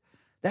command.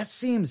 That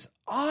seems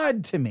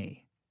odd to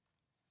me.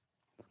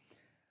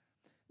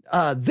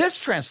 This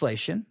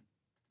translation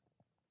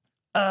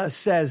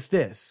says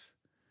this.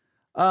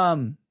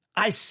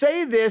 I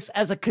say this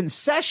as a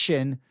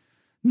concession,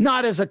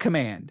 not as a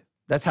command.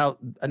 That's how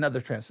another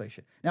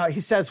translation. Now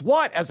he says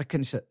what as a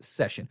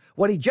concession?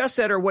 What he just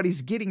said or what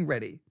he's getting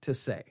ready to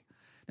say.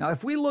 Now,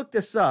 if we look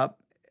this up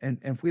and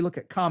if we look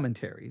at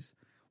commentaries,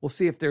 we'll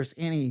see if there's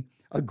any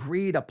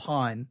agreed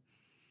upon.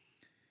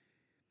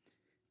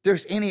 Well,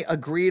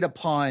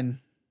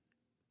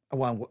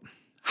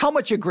 how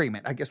much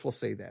agreement? I guess we'll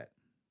say that.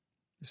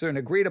 Is there an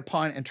agreed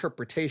upon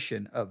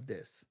interpretation of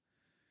this?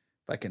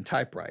 If I can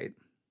type right.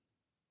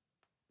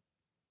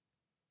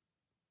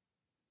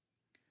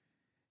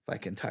 1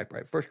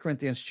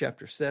 Corinthians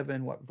chapter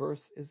 7. What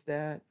verse is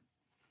that?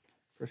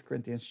 1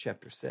 Corinthians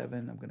chapter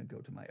 7. I'm going to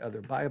go to my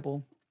other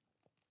Bible.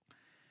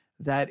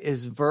 That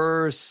is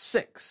verse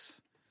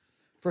 6.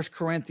 1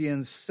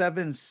 Corinthians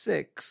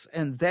 7:6,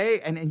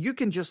 and you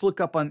can just look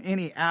up on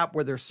any app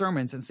where there's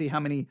sermons and see how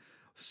many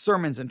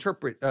sermons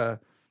interpret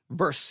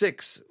verse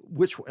 6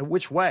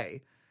 which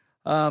way.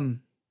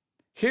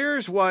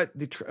 Here's what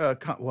the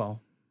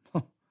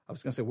I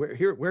was going to say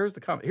where's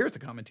the comment? Here's the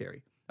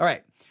commentary. All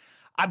right,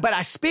 but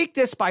I speak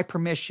this by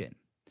permission.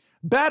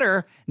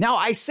 Better, now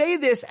I say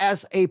this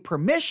as a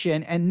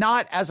permission and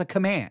not as a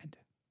command.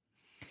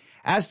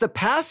 As the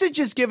passage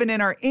is given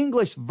in our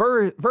English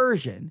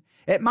version,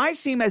 it might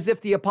seem as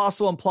if the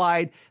apostle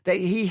implied that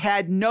he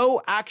had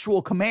no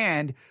actual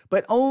command,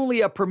 but only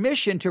a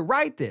permission to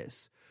write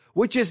this,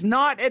 which is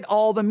not at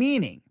all the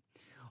meaning.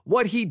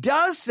 What he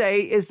does say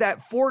is that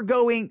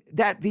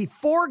the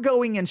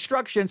foregoing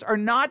instructions are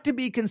not to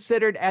be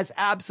considered as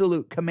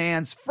absolute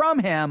commands from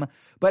him,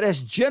 but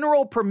as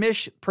general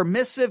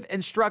permissive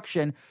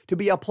instruction to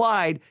be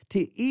applied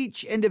to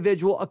each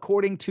individual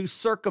according to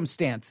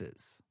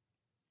circumstances.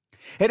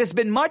 It has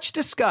been much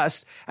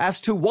discussed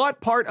as to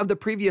what part of the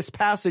previous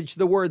passage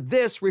the word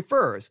 "this"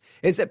 refers.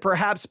 Is it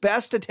perhaps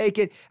best to take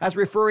it as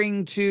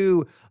referring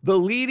to the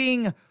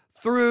leading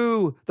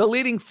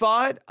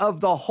thought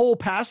of the whole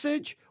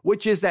passage,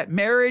 which is that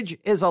marriage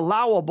is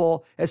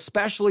allowable,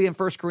 especially in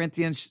 1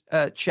 Corinthians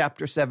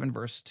chapter 7,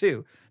 verse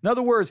 2. In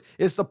other words,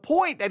 is the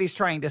point that he's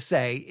trying to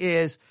say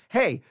is,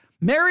 hey,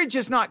 marriage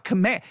is not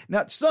command.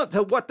 Now, so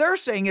what they're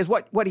saying is,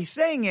 what he's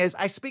saying is,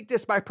 I speak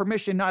this by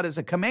permission, not as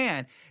a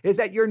command, is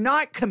that you're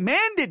not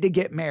commanded to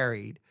get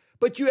married,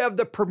 but you have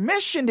the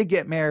permission to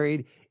get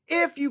married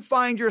if you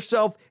find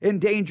yourself in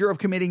danger of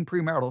committing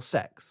premarital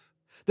sex.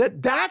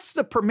 That's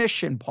the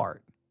permission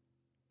part.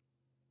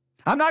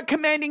 I'm not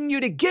commanding you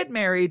to get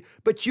married,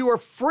 but you are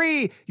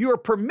free. You are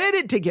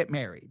permitted to get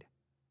married.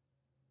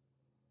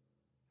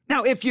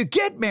 Now, if you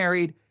get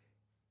married,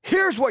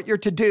 here's what you're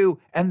to do,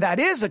 and that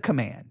is a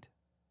command.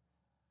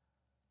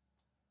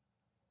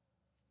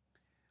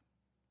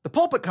 The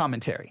pulpit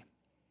commentary.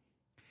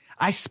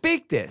 I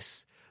speak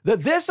this,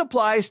 that this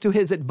applies to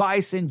his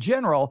advice in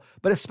general,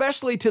 but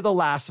especially to the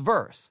last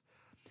verse.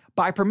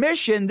 By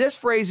permission, this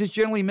phrase is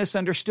generally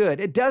misunderstood.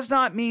 It does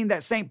not mean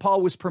that St.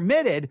 Paul was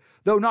permitted,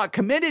 though not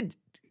commanded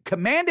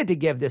to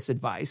give this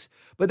advice,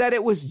 but that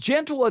it was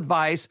gentle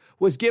advice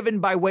was given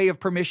by way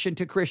of permission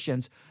to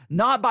Christians,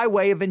 not by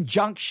way of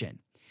injunction.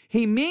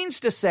 He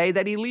means to say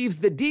that he leaves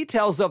the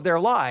details of their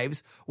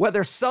lives,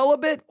 whether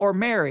celibate or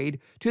married,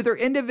 to their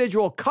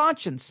individual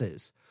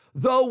consciences,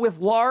 though with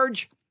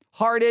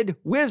large-hearted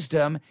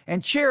wisdom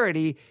and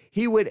charity,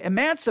 he would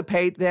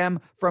emancipate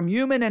them from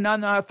human and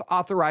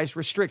unauthorized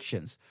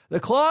restrictions. The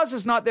clause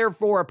is not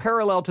therefore a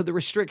parallel to the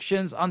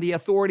restrictions on the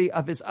authority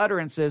of his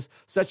utterances,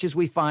 such as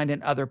we find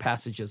in other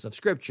passages of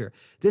Scripture.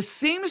 This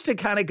seems to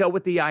kind of go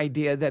with the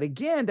idea that,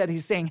 again, that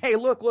he's saying, hey,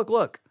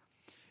 look.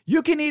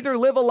 You can either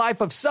live a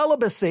life of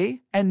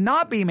celibacy and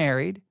not be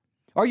married,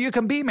 or you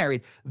can be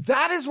married.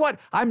 That is what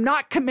I'm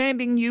not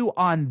commanding you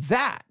on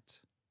that.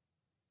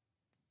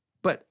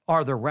 But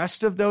are the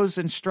rest of those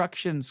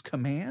instructions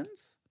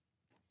commands?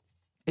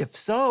 If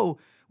so,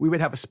 we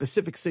would have a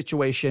specific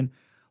situation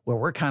where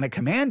we're kind of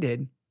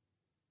commanded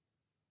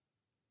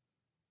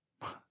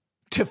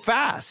to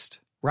fast,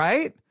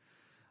 right?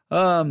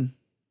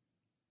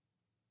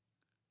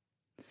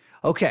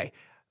 Okay,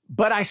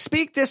 but I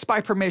speak this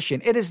by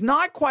permission. It is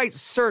not quite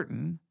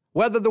certain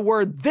whether the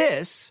word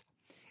 "this"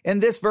 in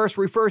this verse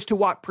refers to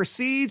what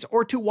precedes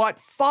or to what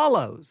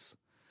follows.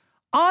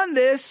 On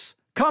this,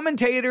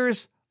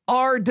 commentators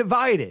are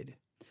divided.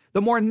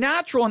 The more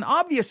natural and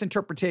obvious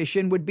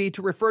interpretation would be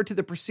to refer to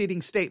the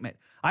preceding statement.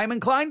 I am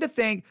inclined to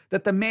think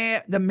that the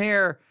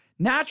mere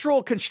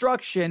natural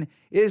construction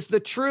is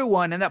the true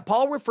one, and that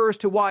Paul refers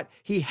to what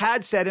he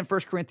had said in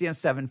 1 Corinthians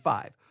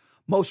 7:5.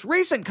 Most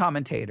recent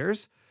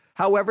commentators,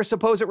 however,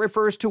 suppose it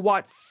refers to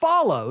what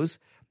follows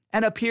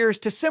and appears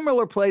to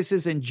similar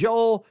places in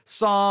Joel,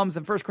 Psalms,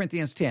 and 1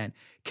 Corinthians 10.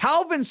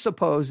 Calvin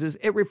supposes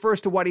it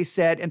refers to what he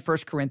said in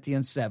 1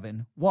 Corinthians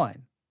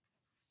 7:1.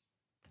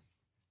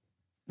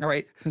 All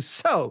right,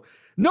 so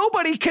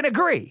nobody can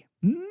agree.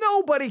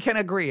 Nobody can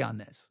agree on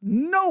this.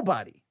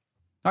 Nobody.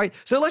 All right,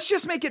 so let's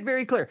just make it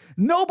very clear.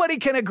 Nobody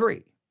can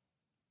agree.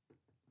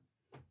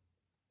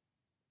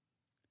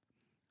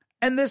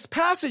 And this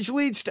passage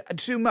leads to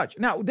too much.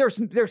 Now, there's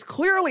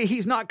clearly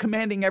he's not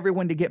commanding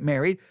everyone to get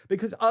married,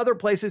 because other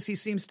places he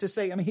seems to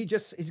say,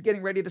 he's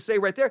getting ready to say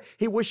right there,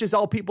 he wishes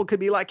all people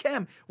could be like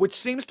him, which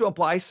seems to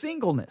imply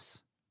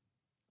singleness.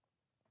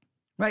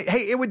 Right?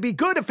 Hey, it would be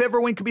good if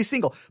everyone could be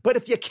single. But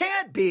if you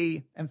can't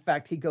be, in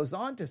fact, he goes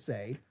on to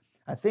say,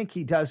 I think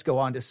he does go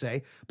on to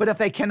say, but if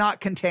they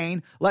cannot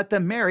contain, let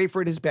them marry,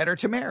 for it is better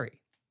to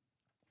marry.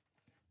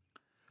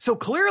 So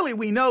clearly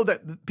we know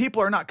that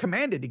people are not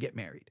commanded to get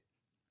married.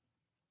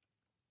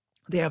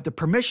 They have the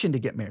permission to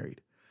get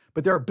married,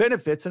 but there are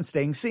benefits in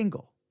staying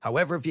single.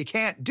 However, if you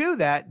can't do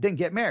that, then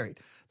get married.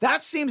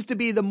 That seems to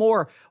be the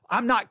more,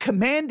 I'm not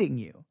commanding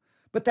you.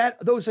 But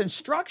that those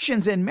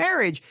instructions in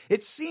marriage,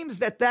 it seems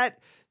that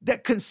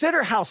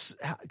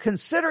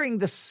considering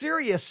the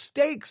serious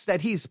stakes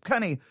that he's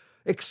kind of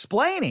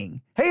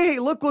explaining, hey,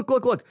 look.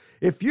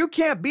 If you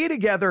can't be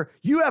together,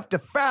 you have to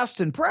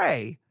fast and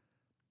pray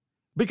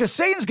because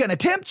Satan's going to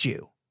tempt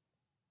you.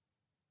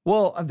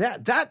 Well,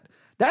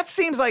 that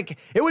seems like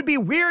it would be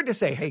weird to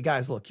say, hey,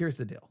 guys, look, here's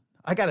the deal.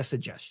 I got a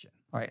suggestion.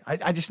 All right.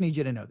 I just need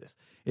you to know this.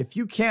 If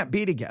you can't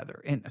be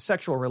together in a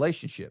sexual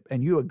relationship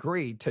and you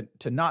agree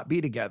to not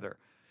be together,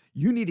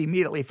 you need to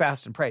immediately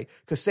fast and pray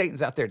because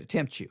Satan's out there to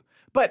tempt you.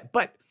 But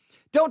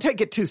don't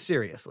take it too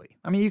seriously.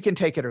 I mean, you can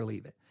take it or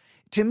leave it.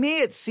 To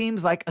me, it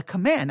seems like a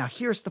command. Now,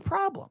 here's the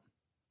problem.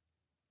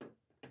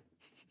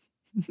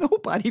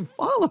 Nobody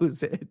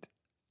follows it.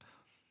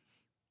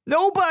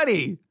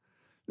 Nobody.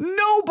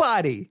 Now,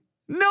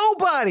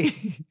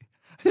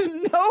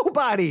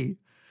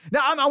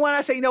 when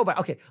I say nobody,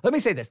 okay, let me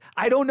say this.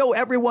 I don't know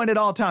everyone at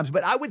all times,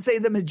 but I would say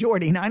the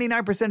majority,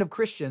 99% of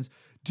Christians,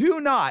 do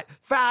not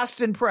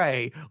fast and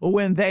pray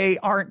when they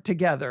aren't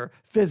together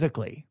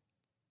physically.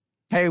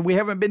 Hey, we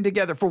haven't been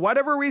together for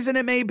whatever reason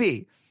it may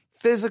be.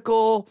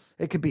 Physical,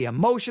 it could be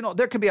emotional.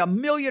 There could be a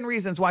million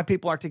reasons why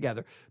people aren't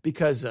together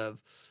because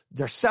of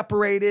they're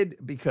separated,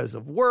 because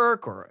of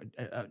work or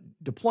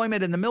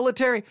deployment in the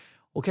military.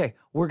 Okay,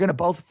 we're going to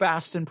both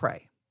fast and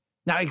pray.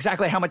 Now,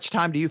 exactly how much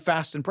time do you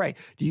fast and pray?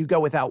 Do you go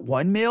without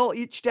one meal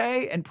each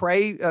day and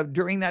pray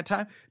during that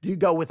time? Do you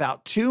go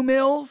without 2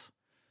 meals?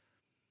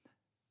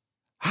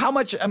 How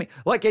much? I mean,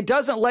 like it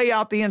doesn't lay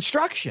out the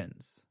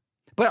instructions.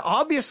 But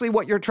obviously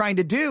what you're trying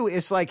to do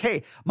is like,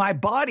 hey, my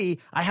body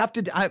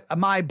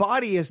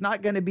is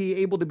not going to be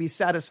able to be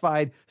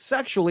satisfied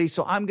sexually.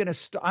 So I'm going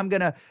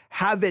to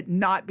have it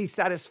not be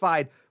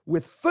satisfied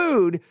with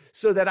food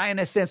so that I, in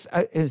a sense,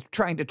 is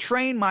trying to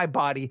train my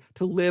body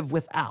to live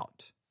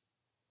without.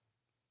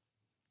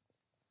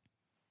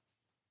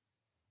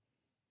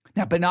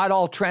 Now, but not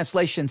all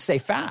translations say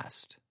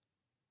fast.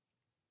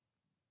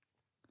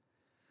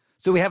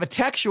 So we have a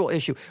textual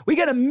issue. We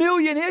got a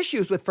million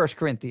issues with 1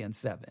 Corinthians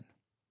 7.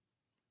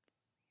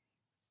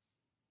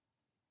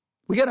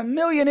 We got a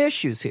million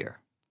issues here.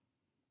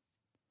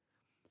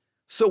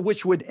 So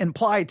which would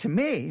imply to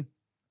me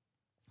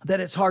that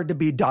it's hard to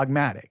be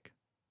dogmatic.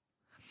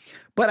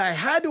 But I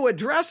had to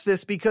address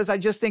this because I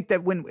just think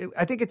that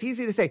I think it's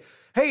easy to say,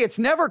 hey, it's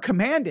never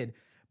commanded.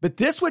 But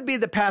this would be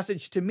the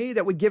passage to me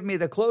that would give me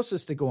the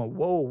closest to going,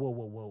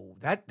 whoa.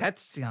 That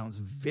sounds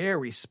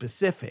very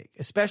specific,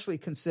 especially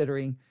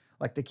considering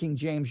like the King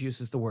James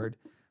uses the word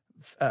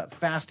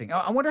fasting.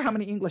 I wonder how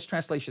many English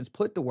translations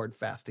put the word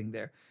fasting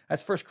there.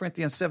 That's 1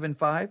 Corinthians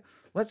 7:5.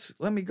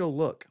 Let me go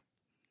look.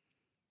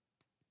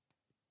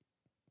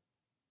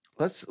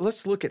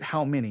 Let's look at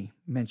how many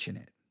mention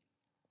it.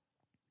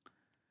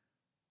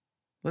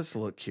 Let's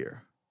look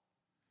here.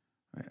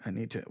 I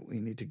need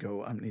to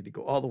go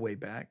all the way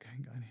back.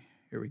 Hang on.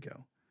 Here we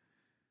go.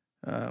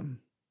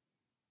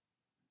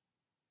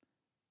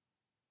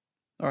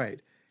 All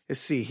right. Let's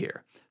see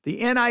here.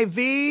 The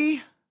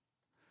NIV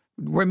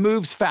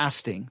removes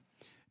fasting.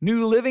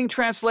 New Living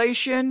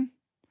Translation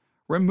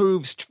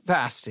removes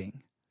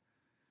fasting.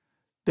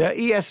 The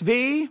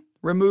ESV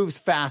removes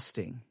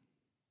fasting.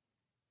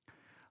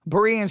 The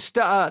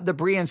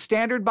Berean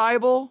Standard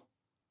Bible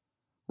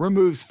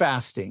removes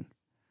fasting.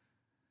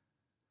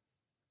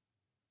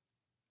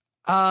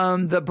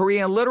 The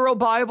Berean Literal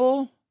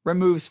Bible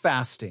removes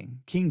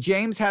fasting. King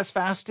James has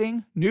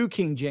fasting. New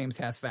King James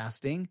has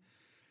fasting.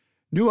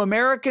 New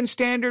American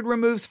Standard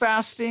removes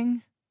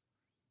fasting.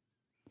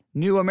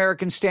 New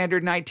American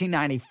Standard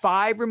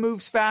 1995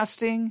 removes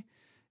fasting.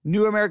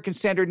 New American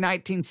Standard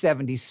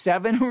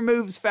 1977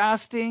 removes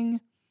fasting.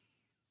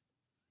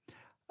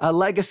 A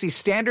Legacy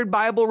Standard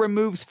Bible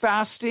removes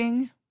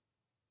fasting.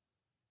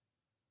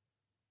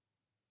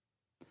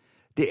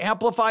 The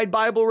Amplified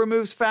Bible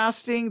removes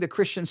fasting. The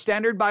Christian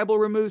Standard Bible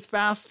removes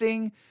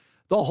fasting.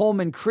 The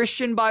Holman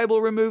Christian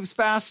Bible removes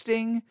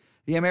fasting.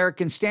 The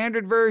American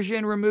Standard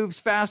Version removes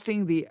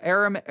fasting. The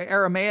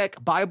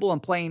Aramaic Bible in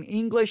plain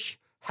English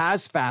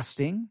has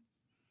fasting.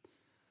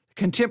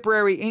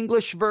 Contemporary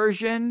English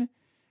Version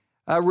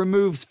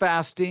removes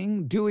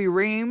fasting.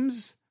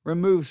 Douay-Rheims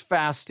removes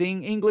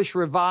fasting. English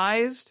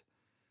Revised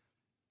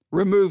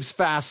removes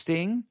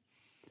fasting.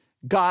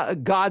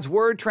 God's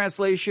Word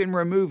Translation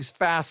removes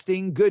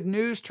fasting. Good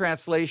News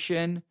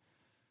Translation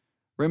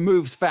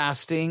removes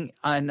fasting.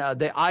 And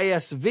the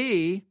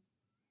ISV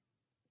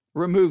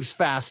removes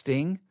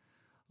fasting.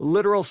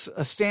 Literal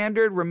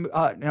Standard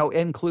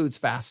includes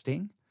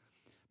fasting.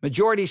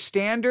 Majority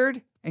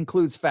Standard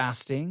includes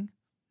fasting.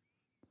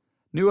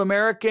 New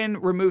American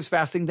removes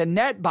fasting. The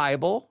Net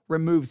Bible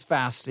removes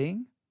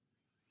fasting.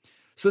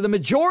 So the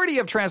majority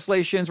of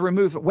translations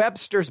remove.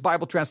 Webster's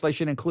Bible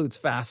Translation includes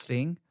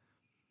fasting.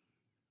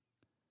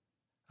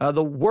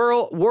 The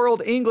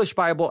World English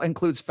Bible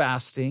includes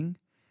fasting.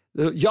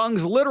 The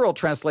Young's Literal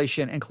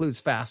Translation includes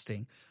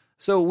fasting.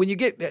 So when you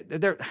get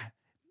there,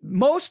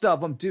 most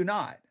of them do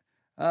not.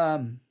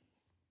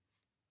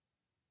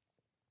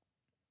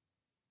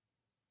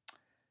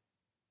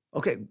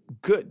 Okay,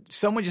 good.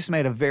 Someone just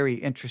made a very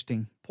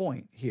interesting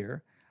point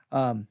here.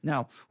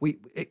 Now,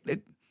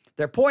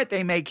 their point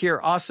they make here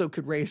also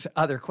could raise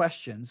other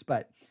questions,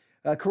 but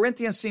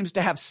Corinthians seems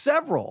to have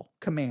several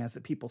commands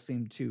that people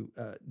seem to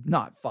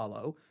not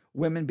follow.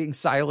 Women being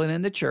silent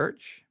in the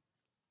church.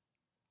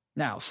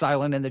 Now,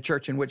 silent in the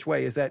church in which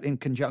way? Is that in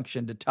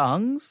conjunction to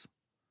tongues?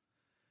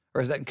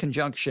 Or is that in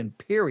conjunction,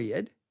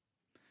 period?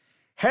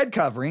 Head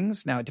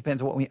coverings. Now, it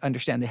depends on what we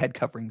understand the head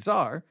coverings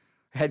are.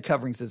 Head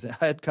coverings is a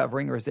head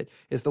covering, or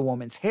is the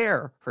woman's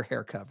hair her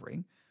hair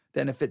covering?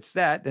 Then if it's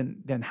that,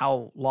 then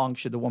how long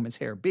should the woman's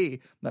hair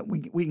be? But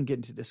we can get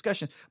into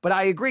discussions. But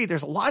I agree,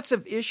 there's lots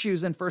of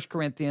issues in 1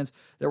 Corinthians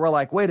that we're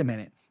like, wait a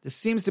minute, this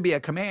seems to be a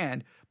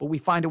command, but we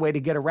find a way to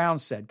get around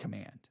said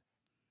command.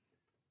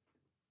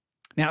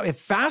 Now,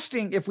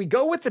 if we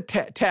go with the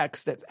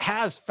text that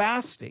has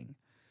fasting,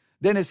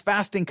 then is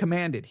fasting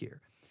commanded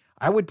here?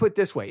 I would put it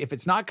this way. If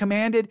it's not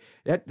commanded,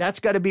 that's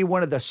got to be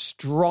one of the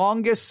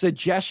strongest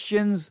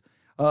suggestions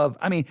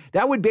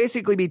that would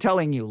basically be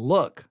telling you,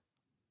 look,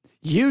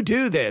 you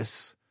do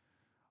this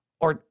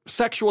or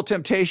sexual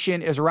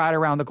temptation is right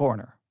around the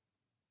corner.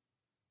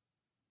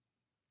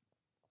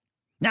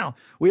 Now,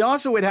 we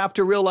also would have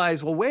to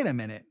realize, well, wait a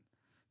minute.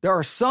 There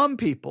are some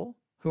people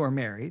who are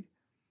married,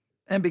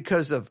 and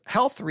because of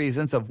health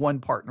reasons of one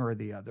partner or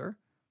the other,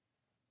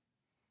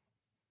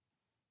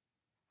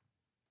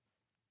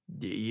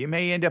 you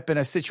may end up in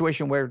a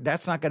situation where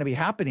that's not going to be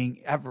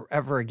happening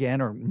ever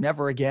again, or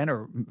never again,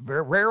 or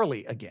very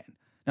rarely again.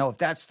 Now, if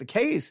that's the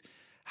case,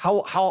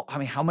 how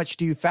much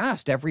do you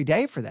fast every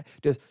day for that?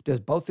 Does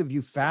both of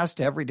you fast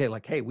every day?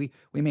 Like, hey, we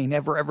may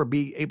never ever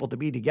be able to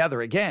be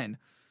together again.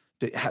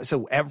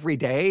 So every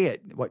day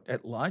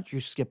at lunch,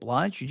 you skip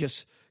lunch, you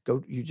just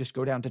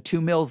go down to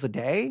 2 meals a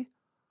day.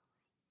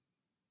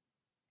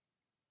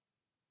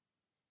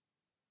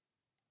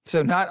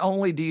 So not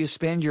only do you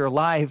spend your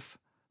life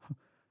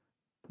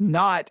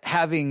not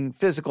having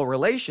physical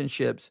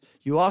relationships,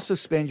 you also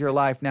spend your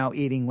life now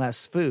eating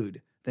less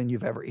food than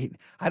you've ever eaten.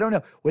 I don't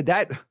know.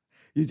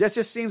 It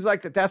just seems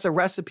like that's a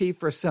recipe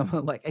for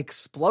some like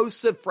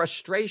explosive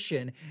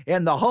frustration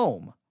in the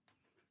home.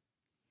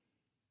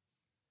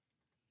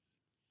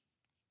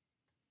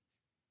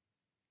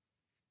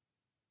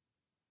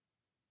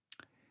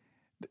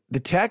 The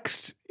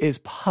text is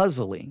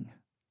puzzling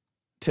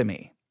to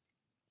me.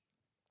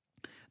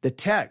 The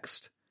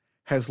text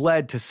has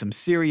led to some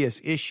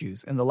serious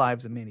issues in the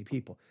lives of many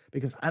people,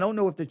 because I don't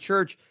know if the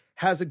church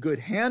has a good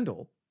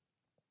handle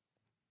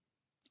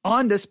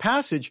on this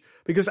passage,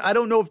 because I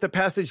don't know if the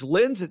passage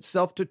lends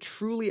itself to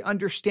truly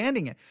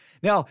understanding it.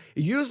 Now,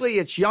 usually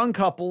it's young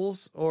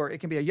couples, or it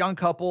can be a young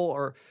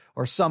couple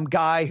or some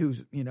guy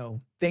who's,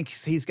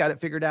 thinks he's got it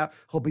figured out.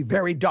 He'll be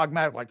very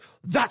dogmatic, like,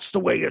 that's the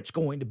way it's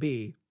going to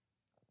be.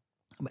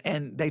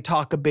 And they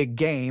talk a big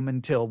game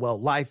until,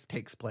 life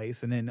takes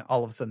place. And then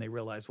all of a sudden they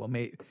realize,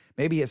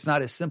 maybe it's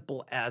not as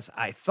simple as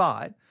I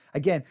thought.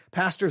 Again,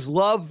 pastors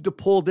love to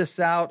pull this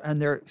out on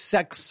their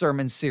sex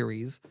sermon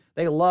series.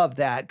 They love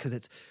that because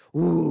it's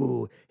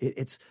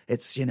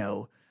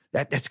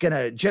that's going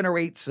to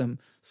generate some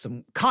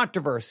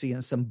controversy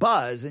and some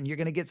buzz, and you're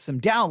going to get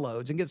some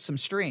downloads and get some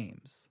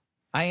streams.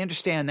 I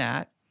understand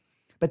that.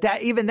 But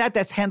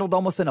that's handled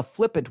almost in a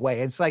flippant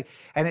way. It's like,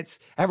 and it's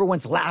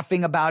everyone's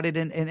laughing about it,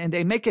 and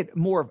they make it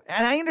more.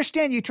 And I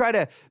understand you try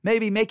to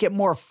maybe make it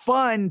more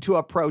fun to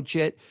approach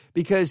it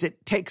because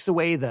it takes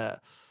away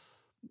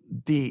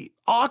the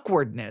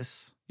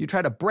awkwardness. You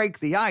try to break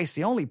the ice.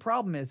 The only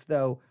problem is,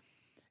 though,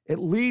 it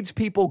leads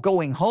people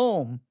going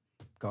home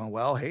going,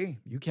 well, hey,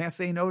 you can't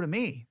say no to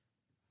me.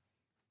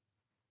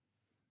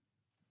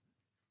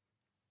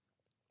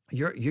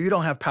 You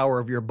don't have power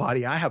of your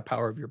body. I have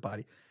power of your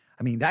body.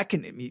 I mean,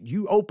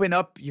 you open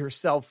up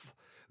yourself,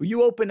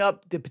 you open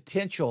up the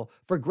potential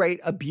for great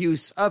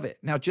abuse of it.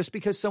 Now, just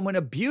because someone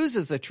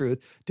abuses the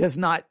truth does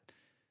not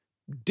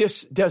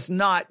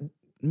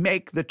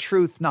make the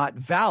truth not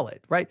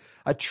valid, right?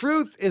 A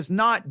truth is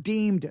not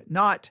deemed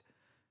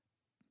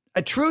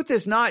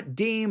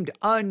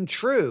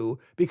untrue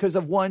because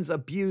of one's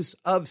abuse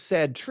of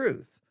said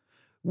truth.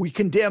 We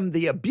condemn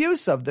the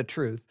abuse of the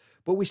truth,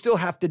 but we still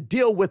have to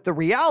deal with the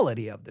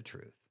reality of the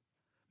truth.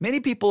 Many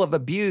people have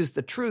abused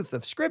the truth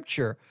of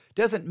Scripture.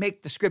 Doesn't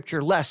make the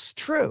Scripture less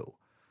true.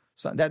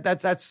 So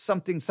that's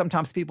something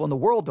sometimes people in the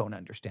world don't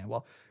understand.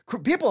 Well,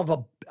 people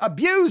have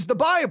abused the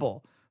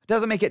Bible. It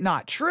doesn't make it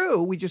not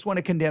true. We just want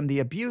to condemn the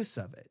abuse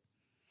of it.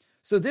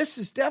 So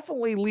this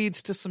definitely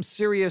leads to some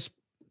serious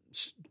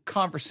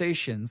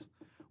conversations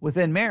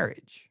within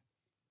marriage.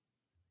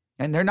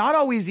 And they're not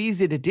always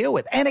easy to deal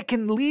with. And it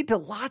can lead to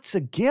lots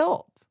of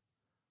guilt.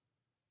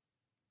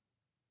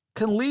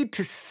 Can lead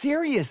to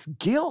serious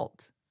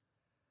guilt.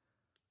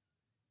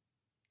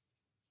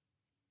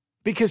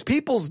 Because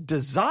people's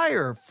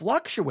desire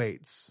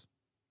fluctuates.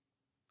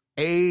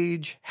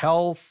 Age,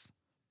 health,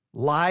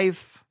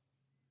 life.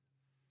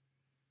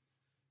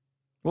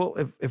 Well,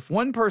 if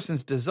one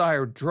person's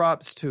desire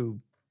drops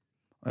to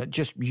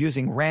just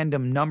using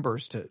random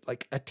numbers to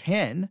like a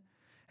 10,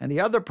 and the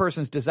other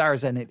person's desire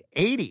is at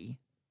 80,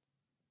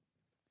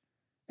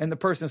 and the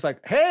person's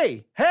like,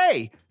 hey,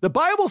 the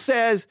Bible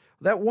says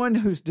that one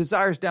whose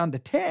desire is down to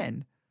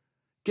 10,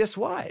 guess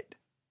what?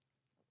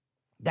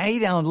 They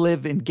don't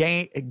live in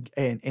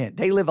and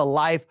they live a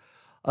life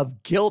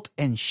of guilt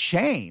and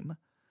shame,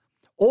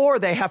 or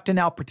they have to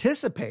now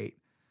participate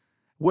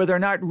where they're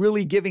not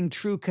really giving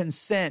true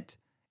consent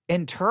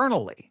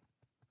internally.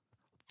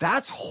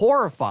 That's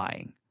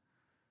horrifying.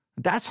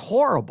 That's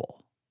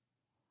horrible.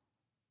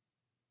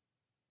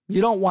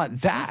 You don't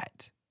want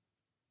that.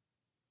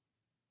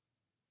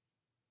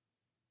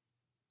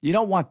 You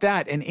don't want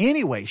that in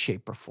any way,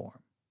 shape, or form,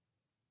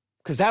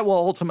 because that will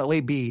ultimately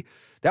be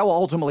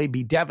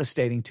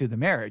devastating to the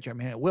marriage. I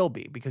mean, it will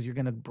be, because you're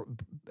going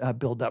to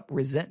build up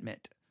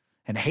resentment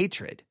and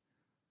hatred.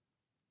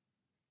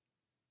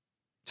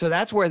 So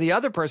that's where the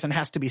other person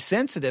has to be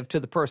sensitive to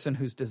the person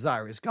whose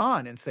desire is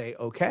gone and say,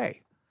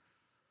 okay,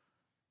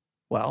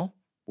 well,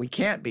 we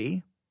can't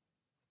be.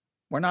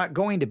 We're not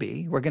going to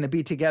be. We're going to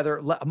be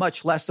together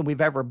much less than we've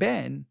ever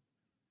been.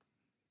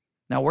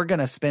 Now we're going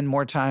to spend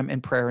more time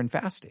in prayer and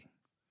fasting.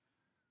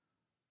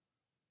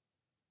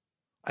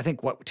 I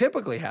think what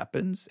typically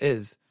happens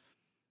is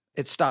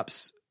it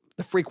stops,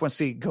 the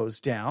frequency goes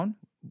down.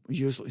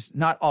 Usually,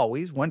 not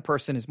always. One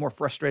person is more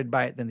frustrated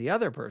by it than the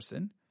other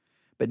person,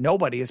 but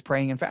nobody is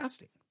praying and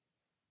fasting,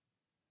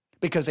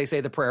 because they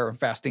say the prayer and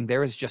fasting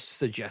there is just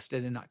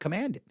suggested and not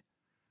commanded.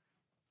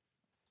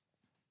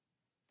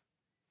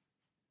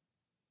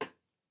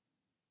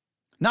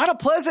 Not a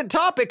pleasant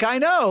topic, I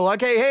know.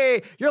 Okay,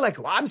 hey, you're like,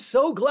 well, I'm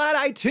so glad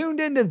I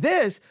tuned into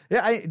this.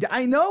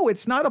 I know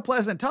it's not a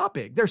pleasant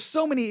topic. There's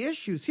so many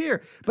issues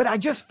here, but I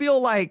just feel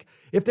like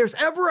if there's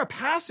ever a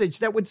passage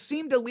that would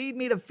seem to lead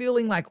me to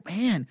feeling like,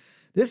 man,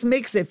 this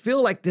makes it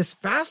feel like this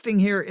fasting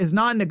here is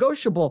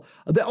non-negotiable,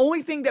 the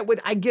only thing that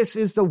would, I guess,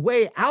 is the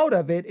way out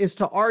of it is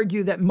to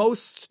argue that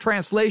most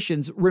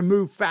translations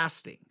remove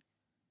fasting.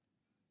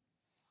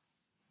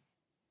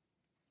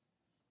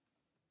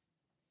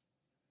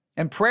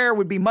 And prayer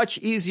would be much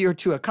easier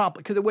to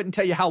accomplish, because it wouldn't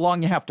tell you how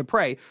long you have to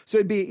pray. So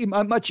it'd be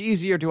much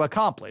easier to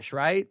accomplish,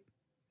 right?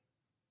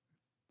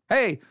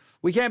 Hey,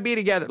 we can't be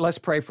together. Let's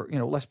pray for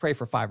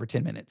 5 or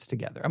 10 minutes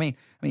together. I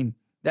mean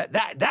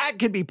that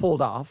could be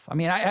pulled off. I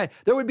mean,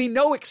 there would be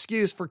no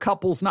excuse for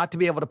couples not to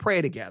be able to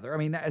pray together. I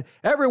mean,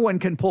 everyone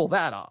can pull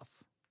that off.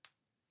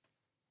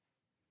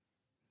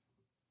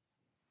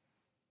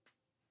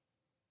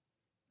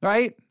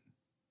 Right?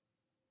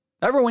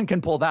 Everyone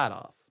can pull that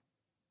off.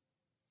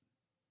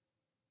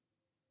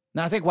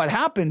 Now, I think what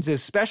happens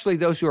is, especially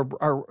those who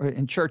are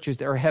in churches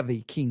that are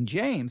heavy King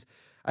James,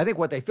 I think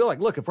what they feel like,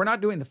 look, if we're not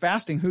doing the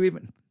fasting,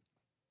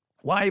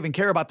 why even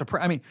care about the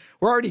prayer? I mean,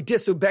 we're already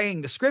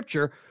disobeying the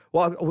scripture.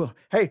 Well,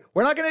 hey,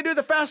 we're not going to do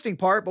the fasting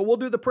part, but we'll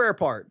do the prayer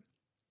part.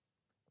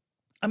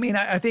 I mean,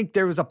 I think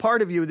there was a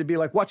part of you that'd be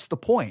like, what's the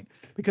point?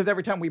 Because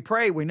every time we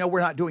pray, we know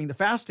we're not doing the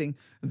fasting.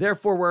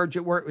 Therefore, we're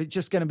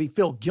just going to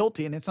feel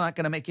guilty, and it's not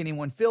going to make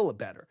anyone feel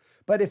better.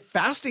 But if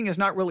fasting is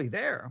not really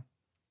there,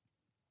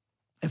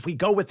 if we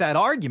go with that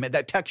argument,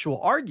 that textual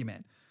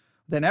argument,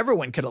 then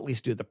everyone could at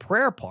least do the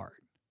prayer part.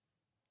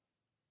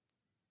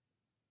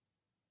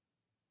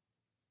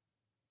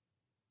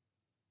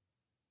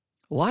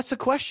 Lots of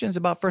questions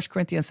about 1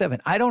 Corinthians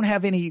 7. I don't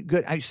have any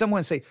good.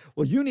 Someone say,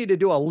 well, you need to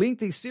do a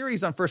lengthy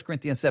series on 1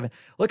 Corinthians 7.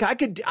 Look, I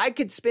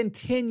could spend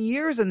 10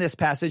 years in this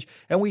passage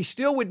and we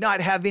still would not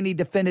have any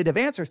definitive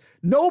answers.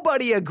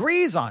 Nobody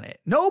agrees on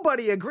it.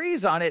 Nobody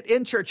agrees on it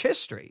in church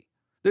history.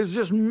 There's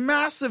just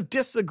massive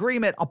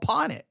disagreement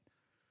upon it.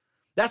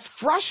 That's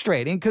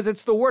frustrating because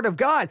it's the word of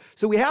God.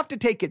 So we have to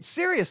take it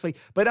seriously.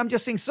 But I'm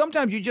just saying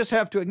sometimes you just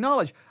have to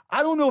acknowledge,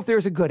 I don't know if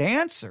there's a good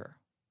answer.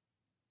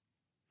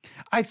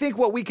 I think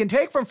what we can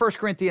take from 1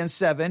 Corinthians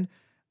 7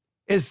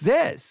 is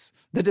this.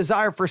 The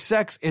desire for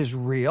sex is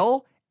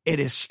real.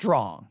 It is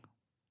strong.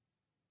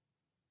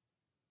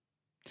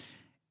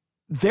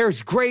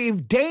 There's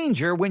grave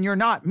danger when you're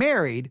not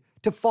married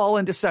to fall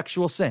into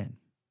sexual sin.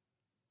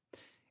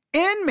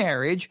 In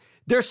marriage,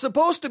 there's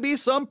supposed to be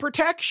some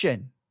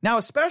protection. Now,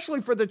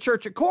 especially for the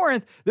church at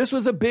Corinth, this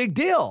was a big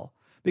deal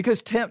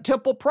because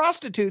temple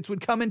prostitutes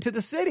would come into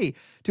the city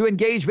to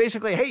engage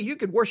basically, hey, you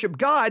could worship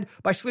God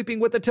by sleeping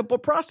with a temple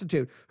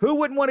prostitute. Who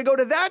wouldn't want to go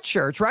to that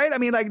church, right? I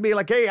mean, like be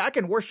like, hey, I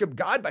can worship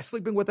God by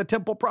sleeping with a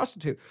temple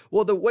prostitute.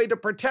 Well, the way to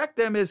protect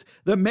them is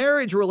the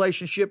marriage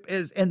relationship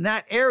is in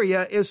that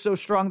area is so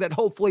strong that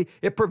hopefully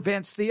it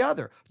prevents the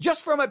other.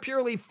 Just from a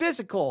purely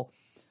physical,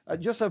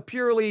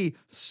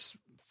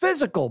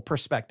 physical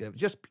perspective.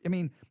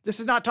 This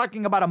is not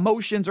talking about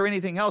emotions or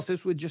anything else.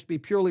 This would just be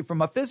purely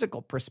from a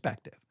physical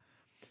perspective.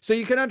 So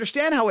you can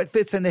understand how it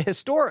fits in the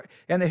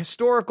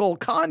historical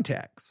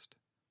context.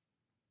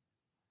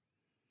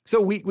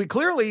 So we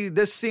clearly,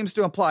 this seems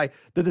to imply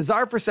the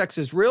desire for sex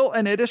is real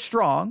and it is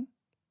strong.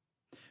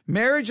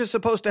 Marriage is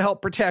supposed to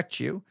help protect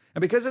you.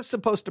 And because it's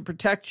supposed to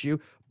protect you,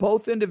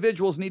 both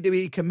individuals need to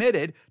be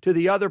committed to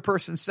the other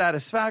person's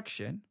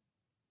satisfaction.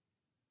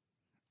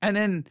 And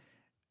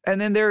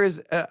then there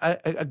is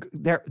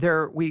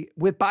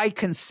by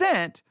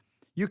consent,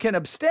 you can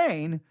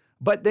abstain,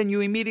 but then you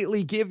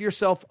immediately give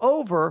yourself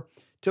over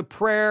to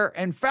prayer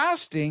and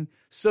fasting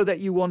so that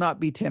you will not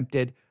be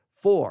tempted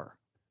for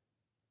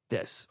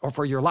this, or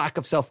for your lack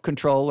of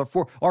self-control,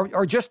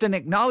 or just an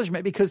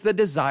acknowledgement because the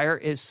desire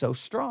is so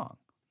strong.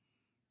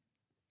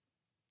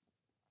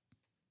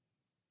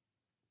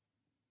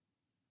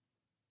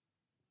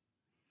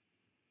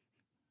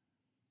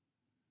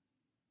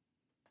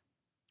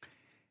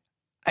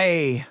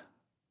 It's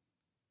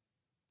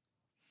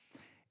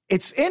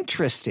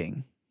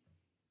interesting.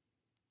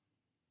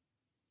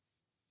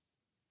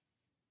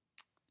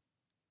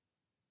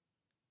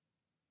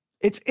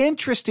 It's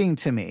interesting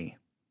to me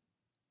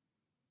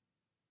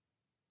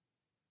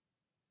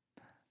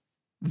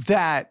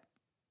that,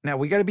 now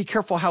we got to be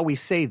careful how we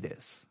say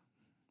this,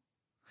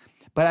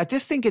 but I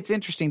just think it's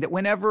interesting that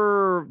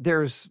whenever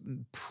there's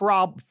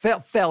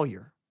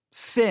failure,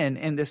 sin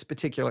in this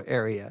particular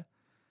area,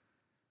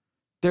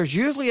 there's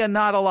usually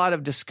not a lot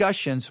of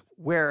discussions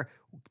where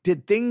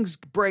did things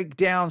break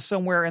down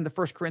somewhere in the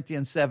 1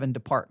 Corinthians 7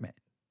 department.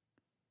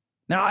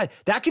 Now,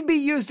 that could be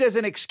used as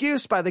an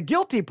excuse by the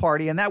guilty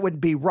party, and that would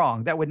be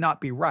wrong. That would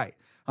not be right.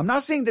 I'm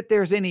not saying that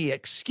there's any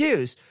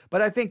excuse,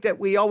 but I think that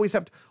we always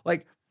have to,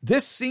 like,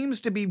 this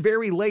seems to be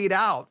very laid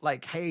out,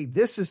 like, hey,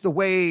 this is the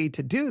way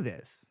to do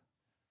this.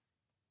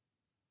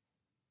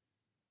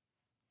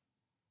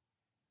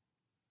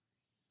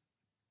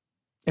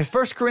 Is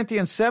 1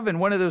 Corinthians 7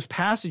 one of those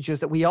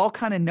passages that we all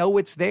kind of know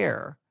it's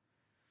there,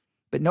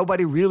 but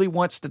nobody really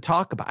wants to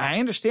talk about? I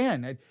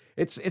understand.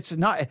 It's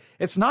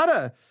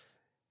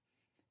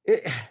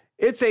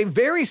a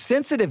very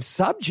sensitive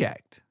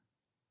subject.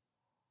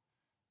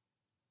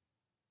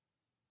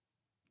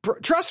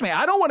 Trust me,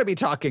 I don't want to be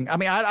talking. I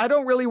mean, I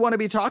don't really want to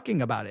be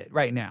talking about it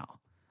right now.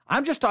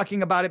 I'm just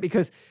talking about it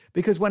because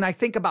when I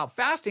think about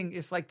fasting,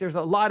 it's like there's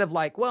a lot of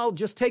like, well,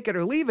 just take it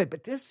or leave it.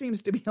 But this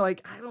seems to be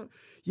like,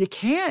 you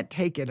can't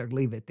take it or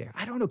leave it there.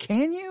 I don't know.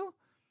 Can you?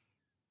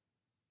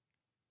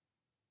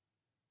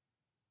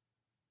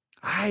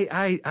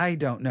 I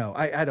don't know.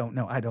 I don't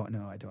know. I don't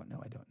know.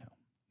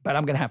 But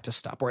I'm going to have to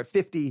stop. We're at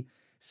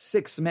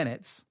 56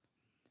 minutes.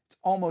 It's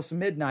almost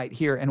midnight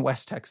here in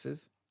West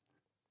Texas.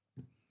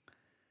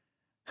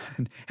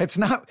 It's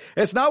not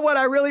what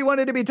I really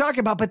wanted to be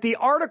talking about, but the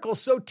article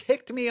so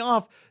ticked me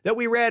off that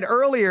we read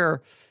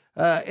earlier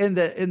in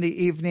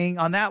the evening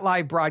on that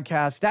live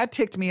broadcast. That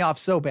ticked me off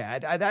so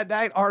bad.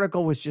 That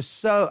article was just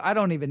so, I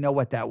don't even know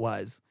what that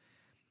was.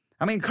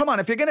 I mean, come on,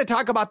 if you're going to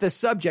talk about this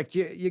subject,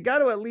 you got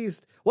to at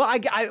least, well,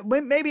 I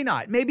maybe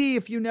not. Maybe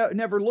if you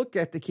never looked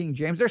at the King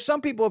James. There's some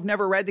people who've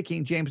never read the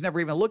King James, never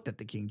even looked at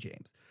the King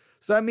James.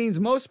 So that means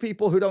most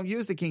people who don't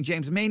use the King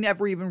James may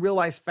never even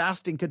realize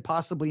fasting could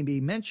possibly be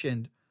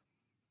mentioned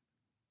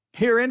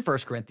here in 1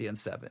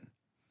 Corinthians 7.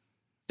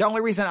 The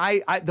only reason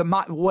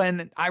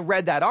when I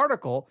read that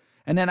article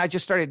and then I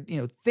just started,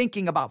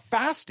 thinking about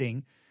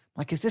fasting,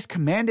 like, is this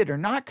commanded or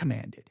not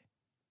commanded?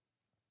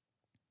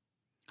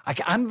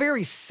 I'm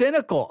very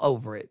cynical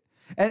over it.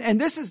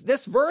 And this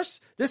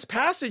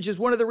passage is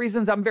one of the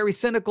reasons I'm very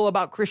cynical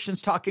about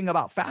Christians talking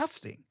about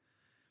fasting.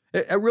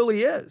 It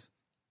really is.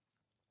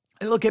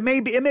 And look, it may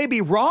be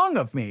wrong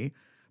of me,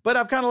 but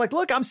I'm kind of like,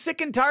 look, I'm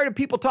sick and tired of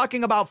people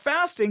talking about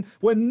fasting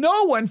when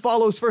no one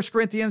follows 1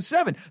 Corinthians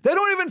 7. They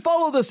don't even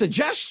follow the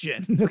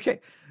suggestion. Okay.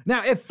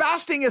 Now, if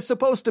fasting is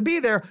supposed to be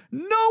there,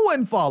 no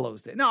one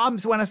follows it. Now,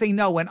 when I say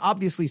no one,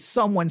 obviously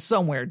someone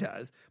somewhere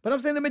does. But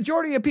I'm saying the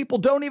majority of people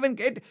don't even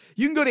get,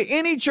 you can go to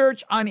any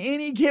church on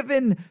any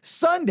given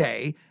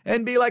Sunday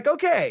and be like,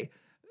 okay,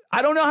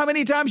 I don't know how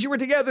many times you were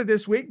together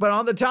this week, but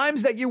on the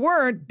times that you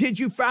weren't, did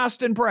you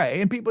fast and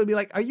pray? And people would be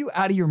like, are you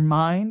out of your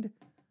mind?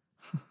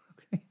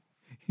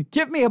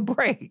 Give me a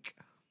break.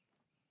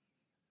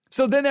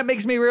 So then that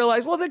makes me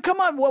realize, well, then come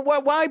on,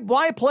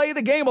 why play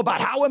the game about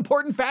how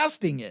important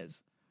fasting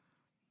is?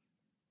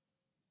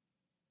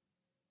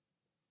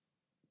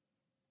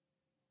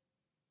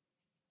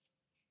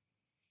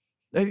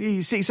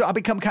 You see, so I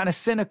become kind of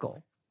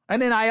cynical.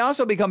 And then I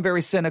also become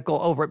very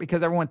cynical over it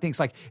because everyone thinks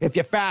like, if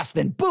you fast,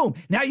 then boom,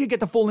 now you get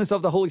the fullness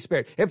of the Holy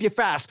Spirit. If you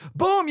fast,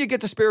 boom, you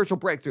get the spiritual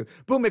breakthrough.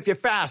 Boom, if you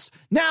fast,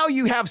 now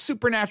you have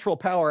supernatural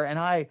power. And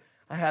I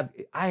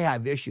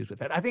have issues with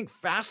that. I think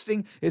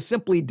fasting is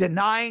simply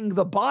denying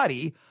the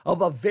body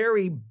of a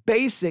very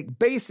basic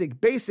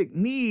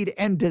need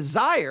and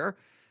desire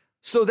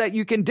so that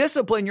you can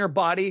discipline your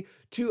body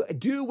to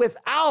do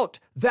without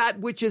that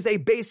which is a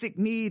basic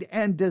need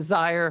and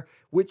desire,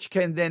 which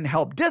can then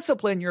help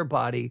discipline your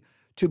body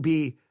to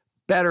be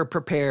better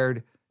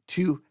prepared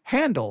to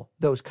handle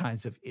those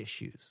kinds of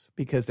issues,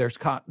 because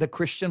the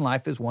Christian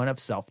life is one of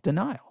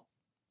self-denial.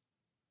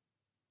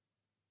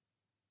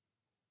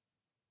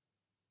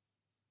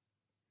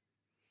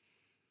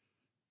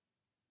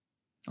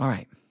 All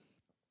right.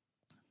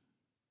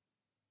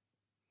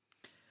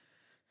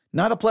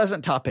 Not a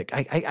pleasant topic.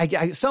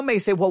 Some may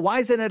say, well, why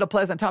isn't it a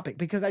pleasant topic?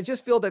 Because I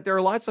just feel that there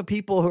are lots of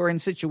people who are in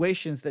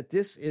situations that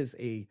this is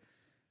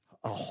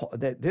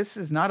that this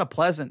is not a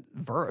pleasant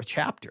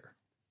chapter.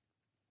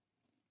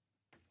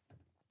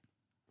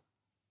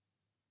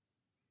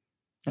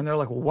 And they're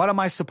like, well, what am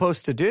I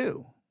supposed to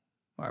do?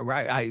 All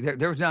right.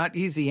 There's not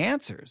easy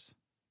answers.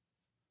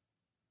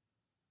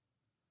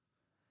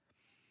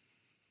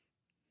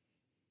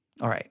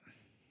 All right.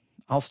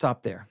 I'll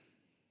stop there.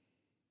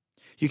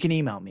 You can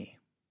email me,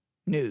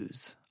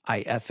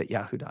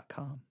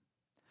 newsif@yahoo.com.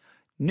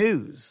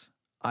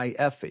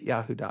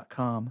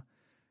 newsif@yahoo.com.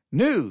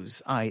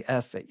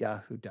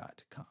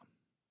 newsif@yahoo.com.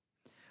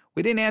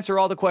 We didn't answer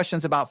all the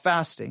questions about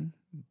fasting,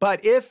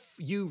 but if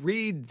you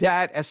read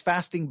that as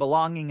fasting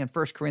belonging in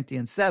 1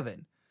 Corinthians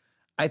 7,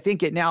 I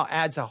think it now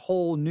adds a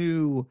whole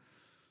new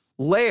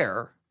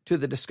layer to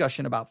the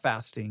discussion about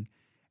fasting.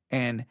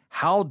 And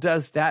how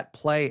does that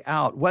play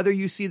out? Whether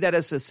you see that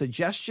as a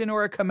suggestion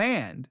or a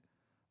command,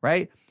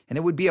 right? And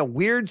it would be a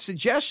weird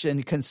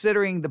suggestion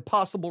considering the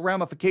possible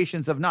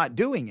ramifications of not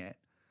doing it.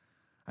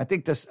 I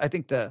think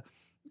the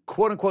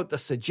quote unquote, the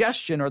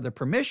suggestion or the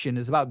permission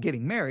is about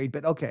getting married,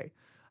 but okay.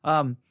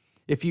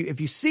 If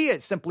you see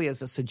it simply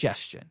as a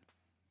suggestion,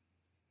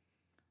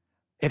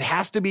 it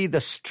has to be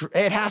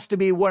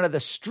one of the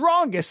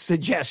strongest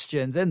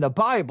suggestions in the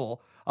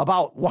Bible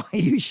about why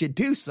you should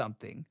do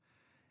something.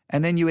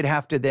 And then you would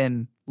have to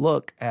then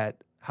look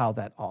at how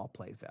that all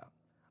plays out.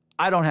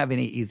 I don't have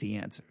any easy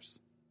answers,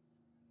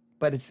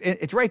 but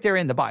it's right there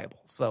in the Bible.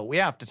 So we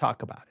have to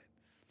talk about it.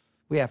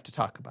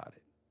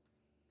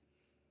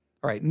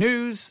 All right.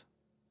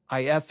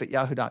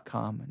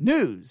 newsif@yahoo.com.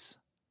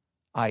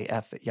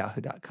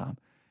 newsif@yahoo.com.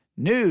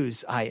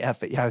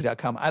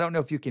 newsif@yahoo.com. I don't know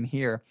if you can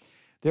hear.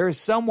 There is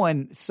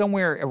someone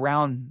somewhere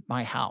around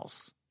my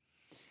house,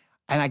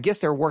 and I guess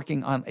they're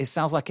working on, it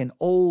sounds like an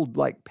old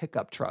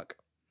pickup truck.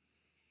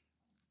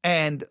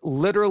 And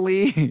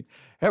literally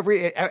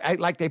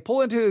they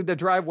pull into the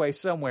driveway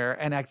somewhere,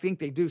 and I think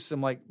they do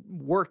some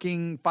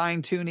working,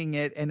 fine tuning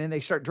it, and then they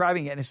start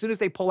driving it. And as soon as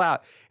they pull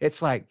out,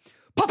 it's like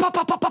pop, pop,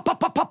 pop, pop, pop, pop,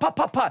 pop, pop,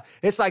 pop, pop.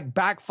 It's like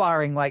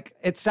backfiring.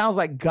 It sounds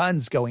like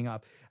guns going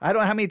off. I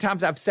don't know how many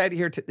times I've said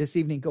here this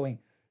evening going,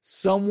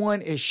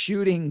 someone is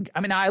shooting.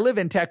 I mean, I live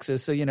in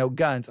Texas, so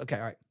guns. Okay,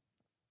 all right.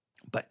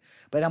 But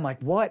I'm like,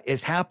 what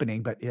is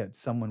happening? But yeah, it's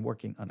someone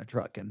working on a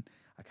truck, and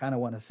I kind of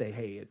want to say,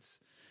 hey,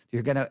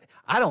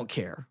 I don't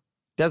care.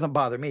 Doesn't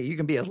bother me. You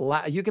can be as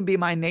loud. You can be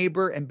my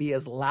neighbor and be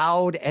as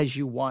loud as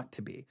you want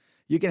to be.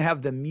 You can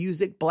have the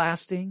music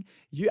blasting.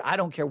 I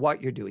don't care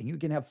what you're doing. You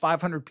can have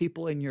 500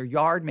 people in your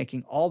yard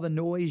making all the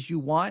noise you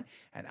want,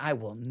 and I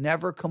will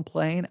never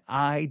complain.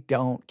 I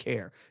don't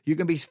care. You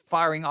can be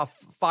firing off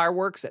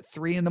fireworks at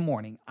 3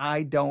 a.m.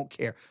 I don't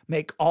care.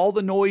 Make all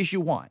the noise you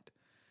want,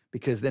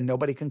 because then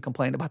nobody can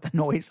complain about the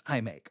noise I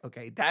make.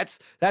 Okay. That's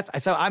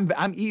so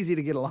I'm easy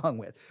to get along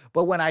with.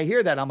 But when I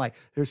hear that, I'm like,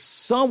 there's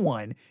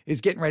someone is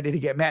getting ready to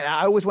get mad.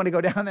 I always want to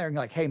go down there and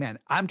hey man,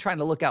 I'm trying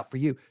to look out for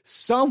you.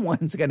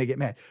 Someone's going to get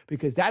mad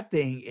because that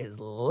thing is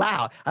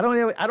loud. I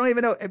don't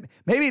even know.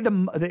 Maybe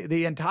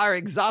the entire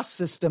exhaust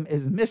system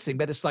is missing,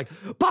 but it's like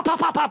pop, pop,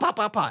 pop, pop, pop,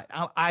 pop,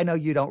 pop. I know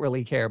you don't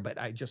really care, but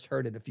I just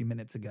heard it a few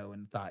minutes ago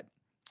and thought,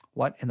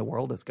 what in the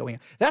world is going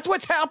on? That's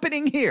what's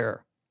happening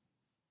here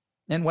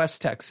in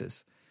West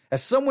Texas,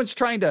 as someone's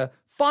trying to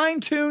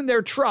fine-tune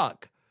their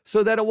truck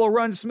so that it will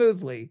run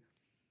smoothly.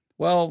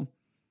 Well,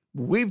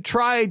 we've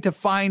tried to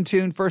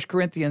fine-tune 1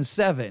 Corinthians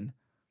 7,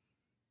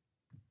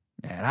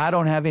 and I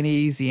don't have any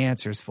easy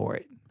answers for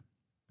it.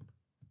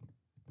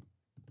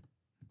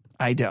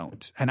 I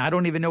don't. And I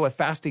don't even know if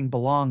fasting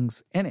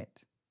belongs in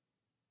it.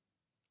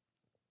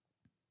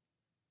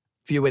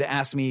 If you would have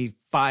asked me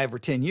 5 or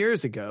 10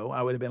 years ago,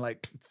 I would have been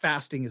like,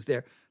 fasting is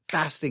there.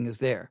 Fasting is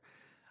there.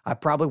 I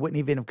probably wouldn't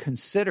even have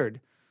considered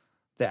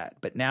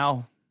that. But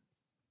now,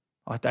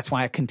 that's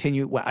why I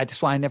continue.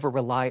 That's why I never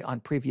rely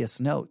on previous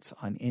notes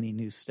on any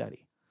new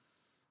study.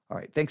 All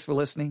right. Thanks for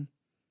listening.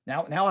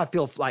 Now I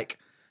feel like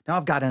now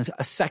I've got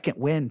a second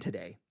win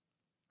today.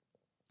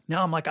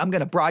 Now I'm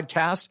going to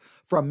broadcast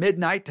from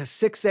midnight to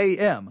 6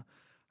 a.m.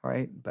 All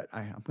right. But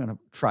I'm going to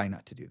try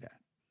not to do that.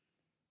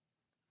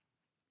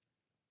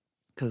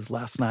 Because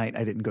last night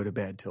I didn't go to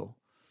bed till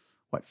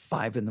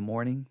 5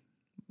 a.m.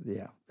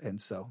 Yeah.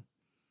 And so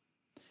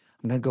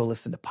I'm going to go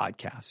listen to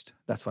podcast.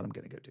 That's what I'm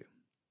going to go do.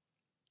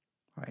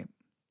 All right.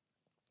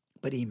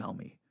 But email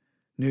me,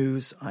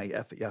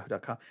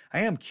 newsif@yahoo.com. I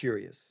am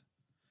curious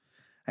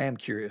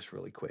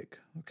really quick.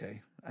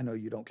 Okay. I know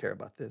you don't care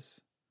about this.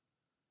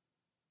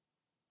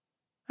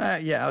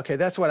 Yeah. Okay.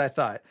 That's what I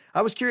thought.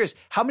 I was curious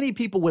how many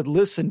people would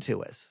listen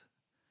to us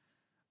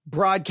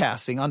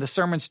broadcasting on the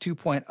Sermons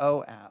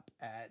 2.0 app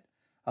at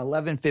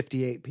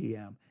 11:58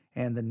 p.m.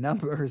 And the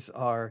numbers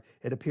are,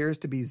 it appears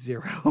to be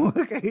 0.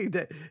 Okay.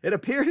 It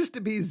appears to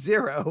be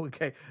 0.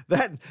 Okay.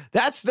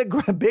 That's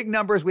the big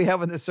numbers we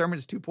have in the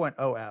Sermons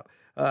 2.0 app.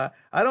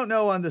 I don't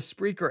know on the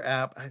Spreaker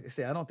app. I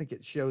don't think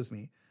it shows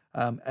me.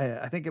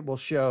 I think it will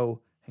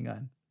show, hang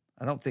on.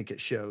 I don't think it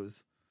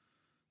shows.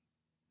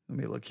 Let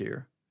me look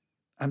here.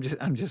 I'm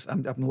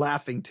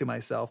laughing to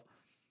myself.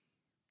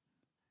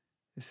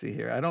 Let's see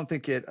here. I don't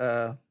think it,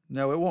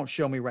 no, it won't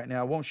show me right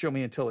now. It won't show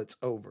me until it's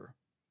over.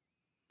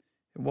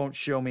 It won't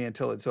show me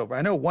until it's over.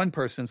 I know one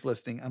person's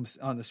listening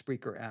on the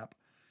Spreaker app.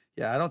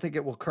 Yeah, I don't think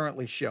it will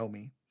currently show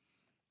me,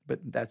 but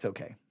that's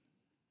okay.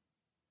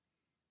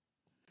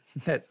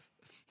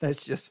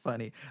 That's just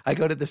funny. I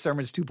go to the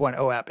Sermons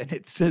 2.0 app and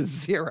it says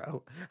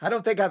 0. I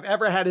don't think I've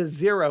ever had a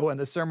 0 in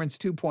the Sermons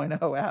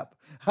 2.0 app.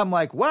 I'm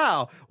like,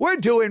 wow, we're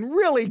doing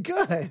really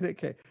good.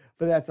 Okay,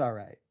 but that's all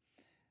right.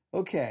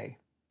 Okay,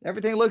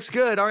 everything looks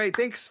good. All right,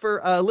 thanks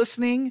for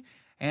listening.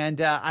 And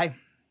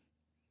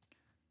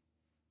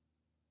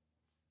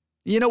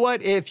you know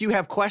what? If you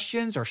have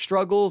questions or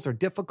struggles or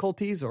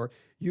difficulties, or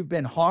you've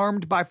been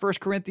harmed by 1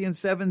 Corinthians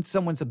 7,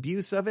 someone's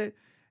abuse of it,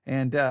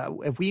 and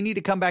if we need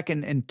to come back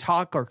and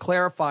talk or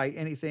clarify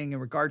anything in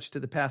regards to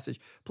the passage,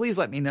 please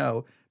let me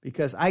know,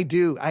 because I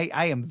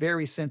am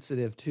very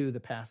sensitive to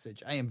the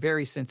passage. I am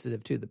very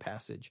sensitive to the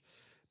passage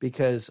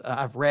because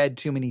I've read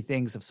too many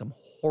things of some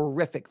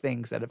horrific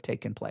things that have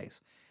taken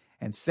place.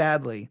 And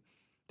sadly,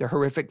 the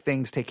horrific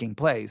things taking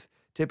place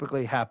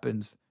typically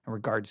happens in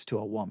regards to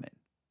a woman,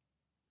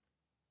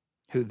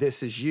 who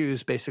this is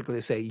used basically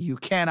to say, you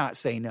cannot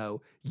say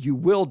no, you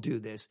will do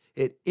this,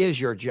 it is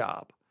your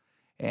job.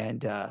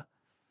 And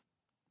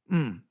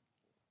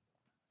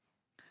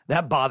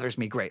that bothers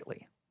me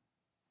greatly.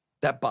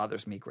 That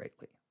bothers me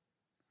greatly.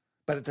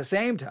 But at the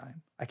same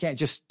time, I can't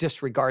just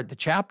disregard the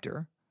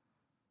chapter,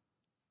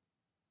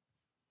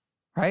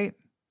 right?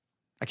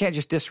 I can't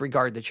just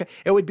disregard the chapter.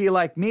 It would be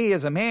like me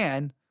as a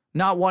man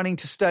not wanting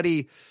to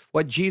study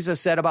what Jesus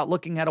said about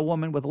looking at a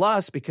woman with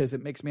lust because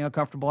it makes me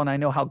uncomfortable and I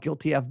know how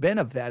guilty I've been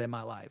of that in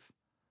my life,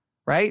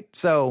 right?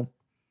 So,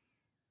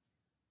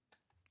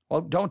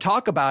 well, don't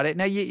talk about it.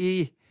 Now,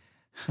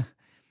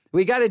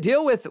 we got to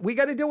deal with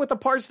the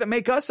parts that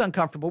make us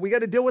uncomfortable. We got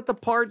to deal with the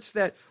parts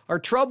that are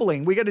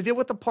troubling. We got to deal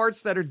with the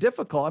parts that are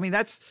difficult. I mean,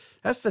 that's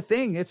the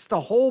thing. It's the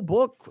whole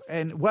book,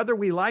 and whether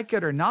we like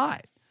it or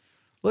not.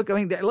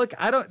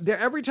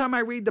 Every time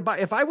I read the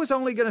Bible, if I was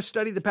only going to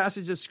study the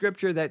passage of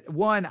scripture that,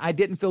 one, I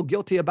didn't feel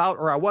guilty about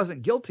or I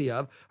wasn't guilty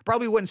of, I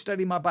probably wouldn't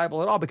study my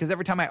Bible at all, because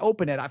every time I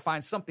open it, I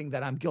find something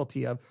that I'm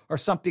guilty of, or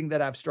something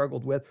that I've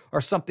struggled with, or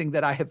something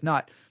that I have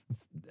not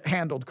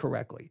handled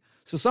correctly.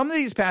 So some of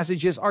these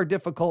passages are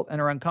difficult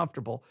and are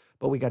uncomfortable,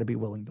 but we got to be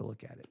willing to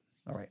look at it.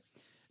 All right.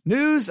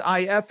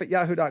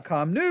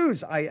 newsif@yahoo.com,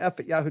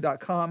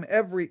 newsif@yahoo.com,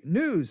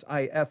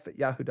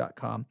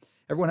 newsif@yahoo.com.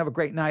 Everyone have a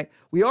great night.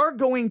 We are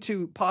going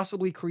to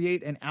possibly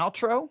create an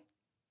outro.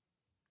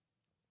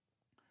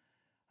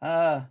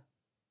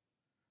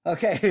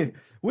 Okay,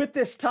 with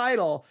this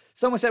title,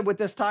 someone said with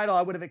this title,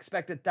 I would have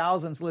expected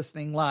thousands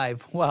listening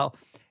live. Well,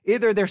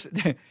 either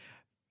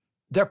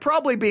they're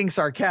probably being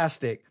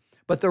sarcastic,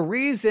 but the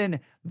reason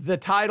the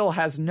title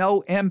has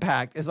no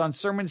impact is on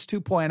Sermons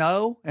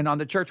 2.0 and on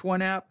the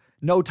ChurchOne app,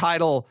 no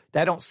title.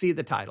 They don't see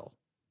the title.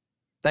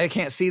 They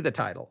can't see the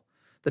title.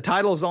 The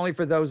title is only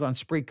for those on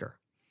Spreaker.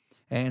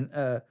 And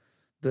the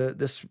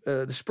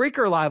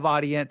Spreaker Live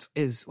audience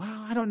is,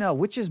 well, I don't know,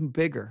 which is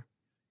bigger.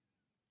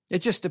 It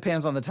just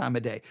depends on the time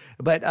of day.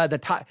 But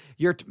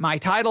my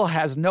title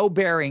has no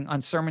bearing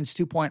on Sermons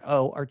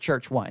 2.0 or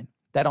ChurchOne.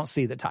 They don't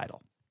see the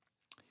title.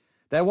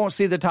 They won't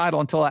see the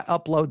title until I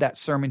upload that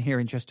sermon here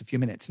in just a few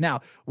minutes.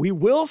 Now, we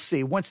will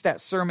see once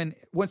this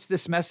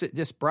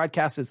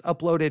broadcast is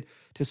uploaded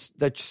to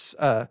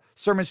the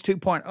Sermons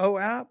 2.0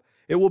 app.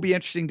 It will be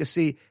interesting to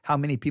see how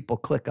many people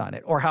click on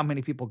it or how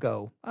many people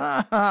go,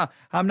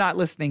 I'm not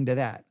listening to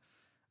that.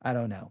 I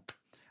don't know.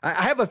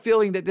 I have a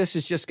feeling that this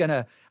is just going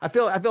to, I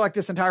feel like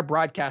this entire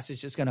broadcast is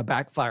just going to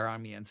backfire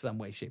on me in some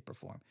way, shape, or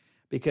form,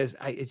 because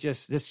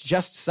it's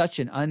just such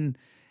a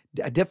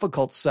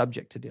difficult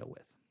subject to deal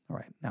with. All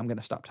right, now I'm going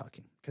to stop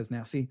talking, because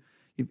now, see,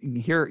 you can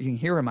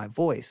hear in my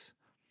voice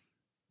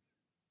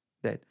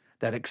that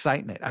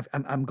excitement.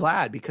 I'm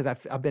glad, because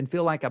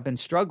feel like I've been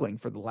struggling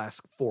for the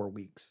last 4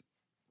 weeks.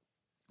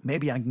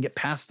 Maybe I can get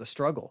past the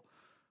struggle.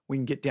 We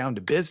can get down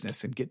to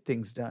business and get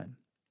things done.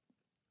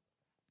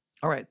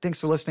 All right. Thanks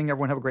for listening.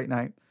 Everyone have a great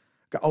night.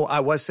 Oh,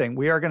 I was saying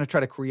we are going to try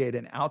to create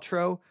an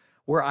outro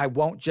where I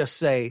won't just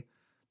say,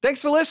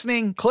 thanks for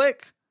listening,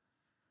 click.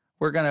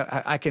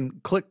 I can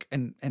click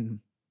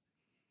and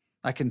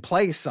I can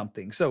play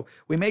something. So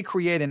we may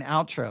create an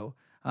outro.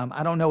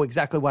 I don't know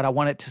exactly what I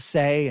want it to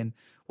say. And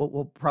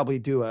we'll probably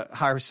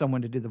hire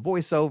someone to do the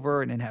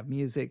voiceover and then have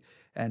music.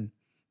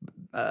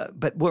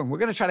 But we're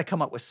going to try to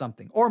come up with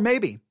something. Or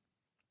maybe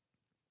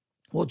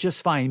we'll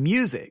just find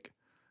music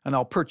and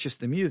I'll purchase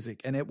the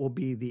music and it will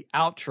be the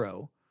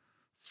outro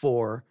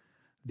for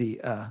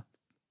the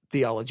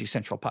Theology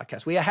Central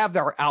podcast. We have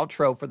our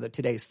outro for the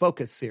Today's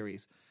Focus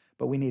series,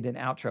 but we need an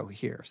outro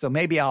here. So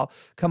maybe I'll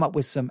come up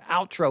with some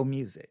outro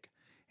music,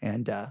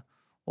 and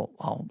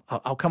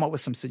I'll come up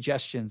with some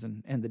suggestions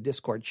in the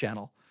Discord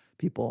channel.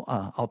 People,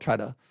 I'll try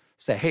to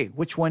say, hey,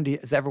 which one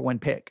does everyone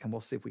pick? And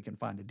we'll see if we can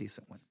find a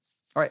decent one.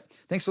 All right.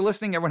 Thanks for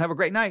listening. Everyone have a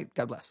great night.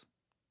 God bless.